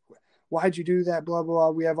 They're like, why'd you do that? Blah, blah, blah.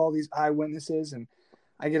 We have all these eyewitnesses. And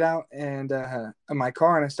I get out and in my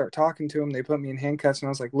car and I start talking to them. They put me in handcuffs and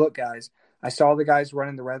I was like, look, guys, I saw the guys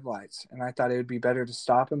running the red lights and I thought it would be better to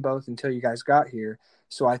stop them both until you guys got here.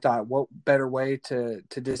 So I thought, what better way to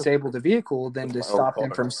disable the vehicle than to stop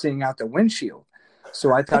them from seeing out the windshield?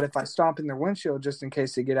 So I thought if I stomp in their windshield just in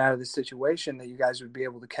case they get out of the situation that you guys would be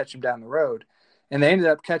able to catch him down the road. And they ended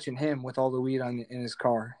up catching him with all the weed in his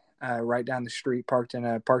car right down the street, parked in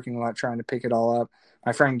a parking lot trying to pick it all up.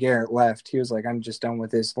 My friend Garrett left. He was like, I'm just done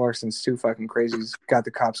with this. Larson's too fucking crazy. He's got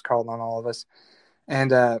the cops called on all of us.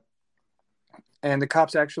 And the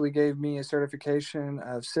cops actually gave me a certification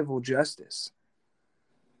of civil justice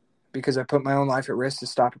because I put my own life at risk to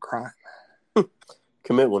stop a crime.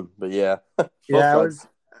 Commit one, but yeah. Yeah, I was,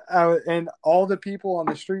 and all the people on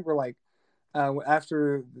the street were like,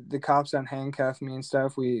 after the cops unhandcuffed me and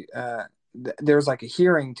stuff, there was like a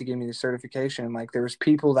hearing to give me the certification. Like there was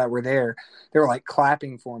people that were there. They were like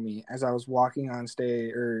clapping for me as I was walking on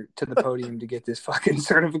stage or to the podium to get this fucking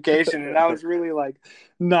certification. And I was really like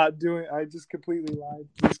I just completely lied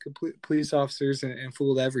to these police officers and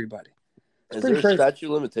fooled everybody. Is there a statute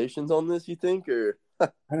of limitations on this, you think, or? I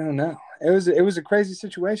don't know. It was a crazy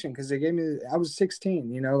situation because they gave me, I was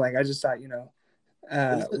 16, like I just thought,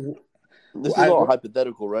 this is all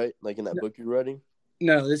hypothetical, right? Like in that book you're writing?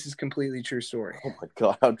 No, this is completely true story. Oh my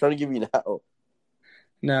God, I'm trying to give you an out.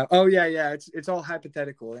 No. Oh yeah. It's all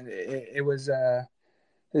hypothetical, and it was.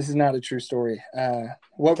 This is not a true story.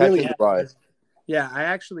 What really happened? Yeah, I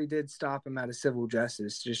actually did stop him out of civil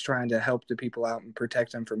justice, just trying to help the people out and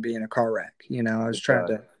protect them from being in a car wreck. I was trying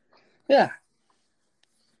to. Yeah.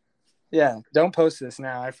 Yeah. Don't post this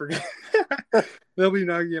now. I forget. They'll be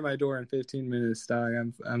knocking at my door in 15 minutes, dog.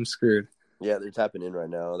 I'm screwed. Yeah, they're tapping in right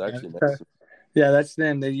now. They're actually next to me. Yeah, that's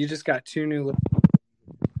them. You just got two new.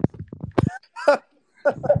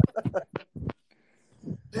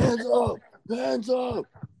 Hands up! Hands up!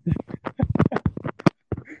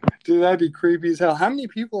 Dude, that'd be creepy as hell. How many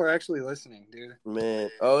people are actually listening, dude? Man,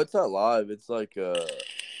 it's not live. It's like I'm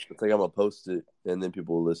gonna post it and then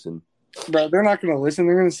people will listen. Bro, they're not gonna listen.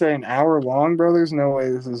 They're gonna say an hour long, bro. There's no way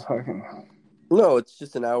this is fucking. No, it's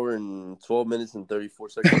just an hour and 12 minutes and 34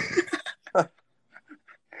 seconds.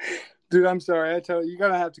 Dude, I'm sorry. I tell you, you're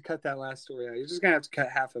going to have to cut that last story out. You're just going to have to cut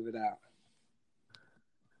half of it out.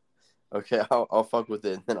 Okay, I'll fuck with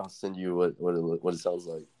it, and then I'll send you what it sounds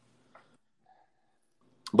like.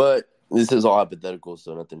 But this is all hypothetical,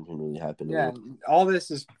 so nothing can really happen. Yeah, all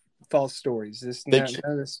this is false stories. None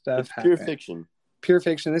of this stuff it's pure fiction. Pure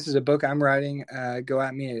fiction. This is a book I'm writing. Go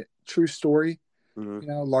at me, a true story.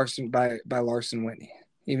 Mm-hmm. Larson by Larson Whitney.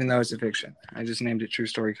 Even though it's a fiction, I just named it True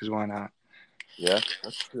Story because why not? Yeah,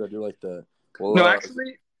 that's true. I do like that. Well, no,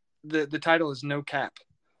 actually, the title is No Cap.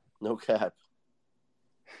 No cap.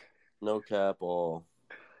 No cap, all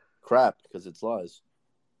crap, because it's lies.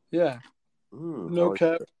 Yeah. No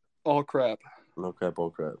cap, all crap. No cap, all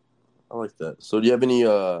crap. I like that. So do you have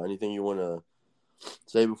anything you want to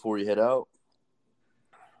say before you head out?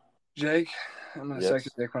 Jake, I'm going to suck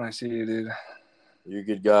your dick when I see you, dude. You're a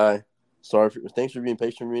good guy. Thanks for being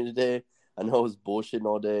patient with me today. I know I was bullshitting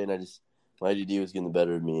all day, and my ADD was getting the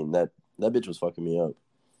better of me, and that bitch was fucking me up.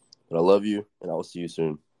 But I love you, and I will see you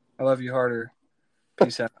soon. I love you harder.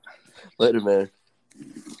 Peace out. Later, man.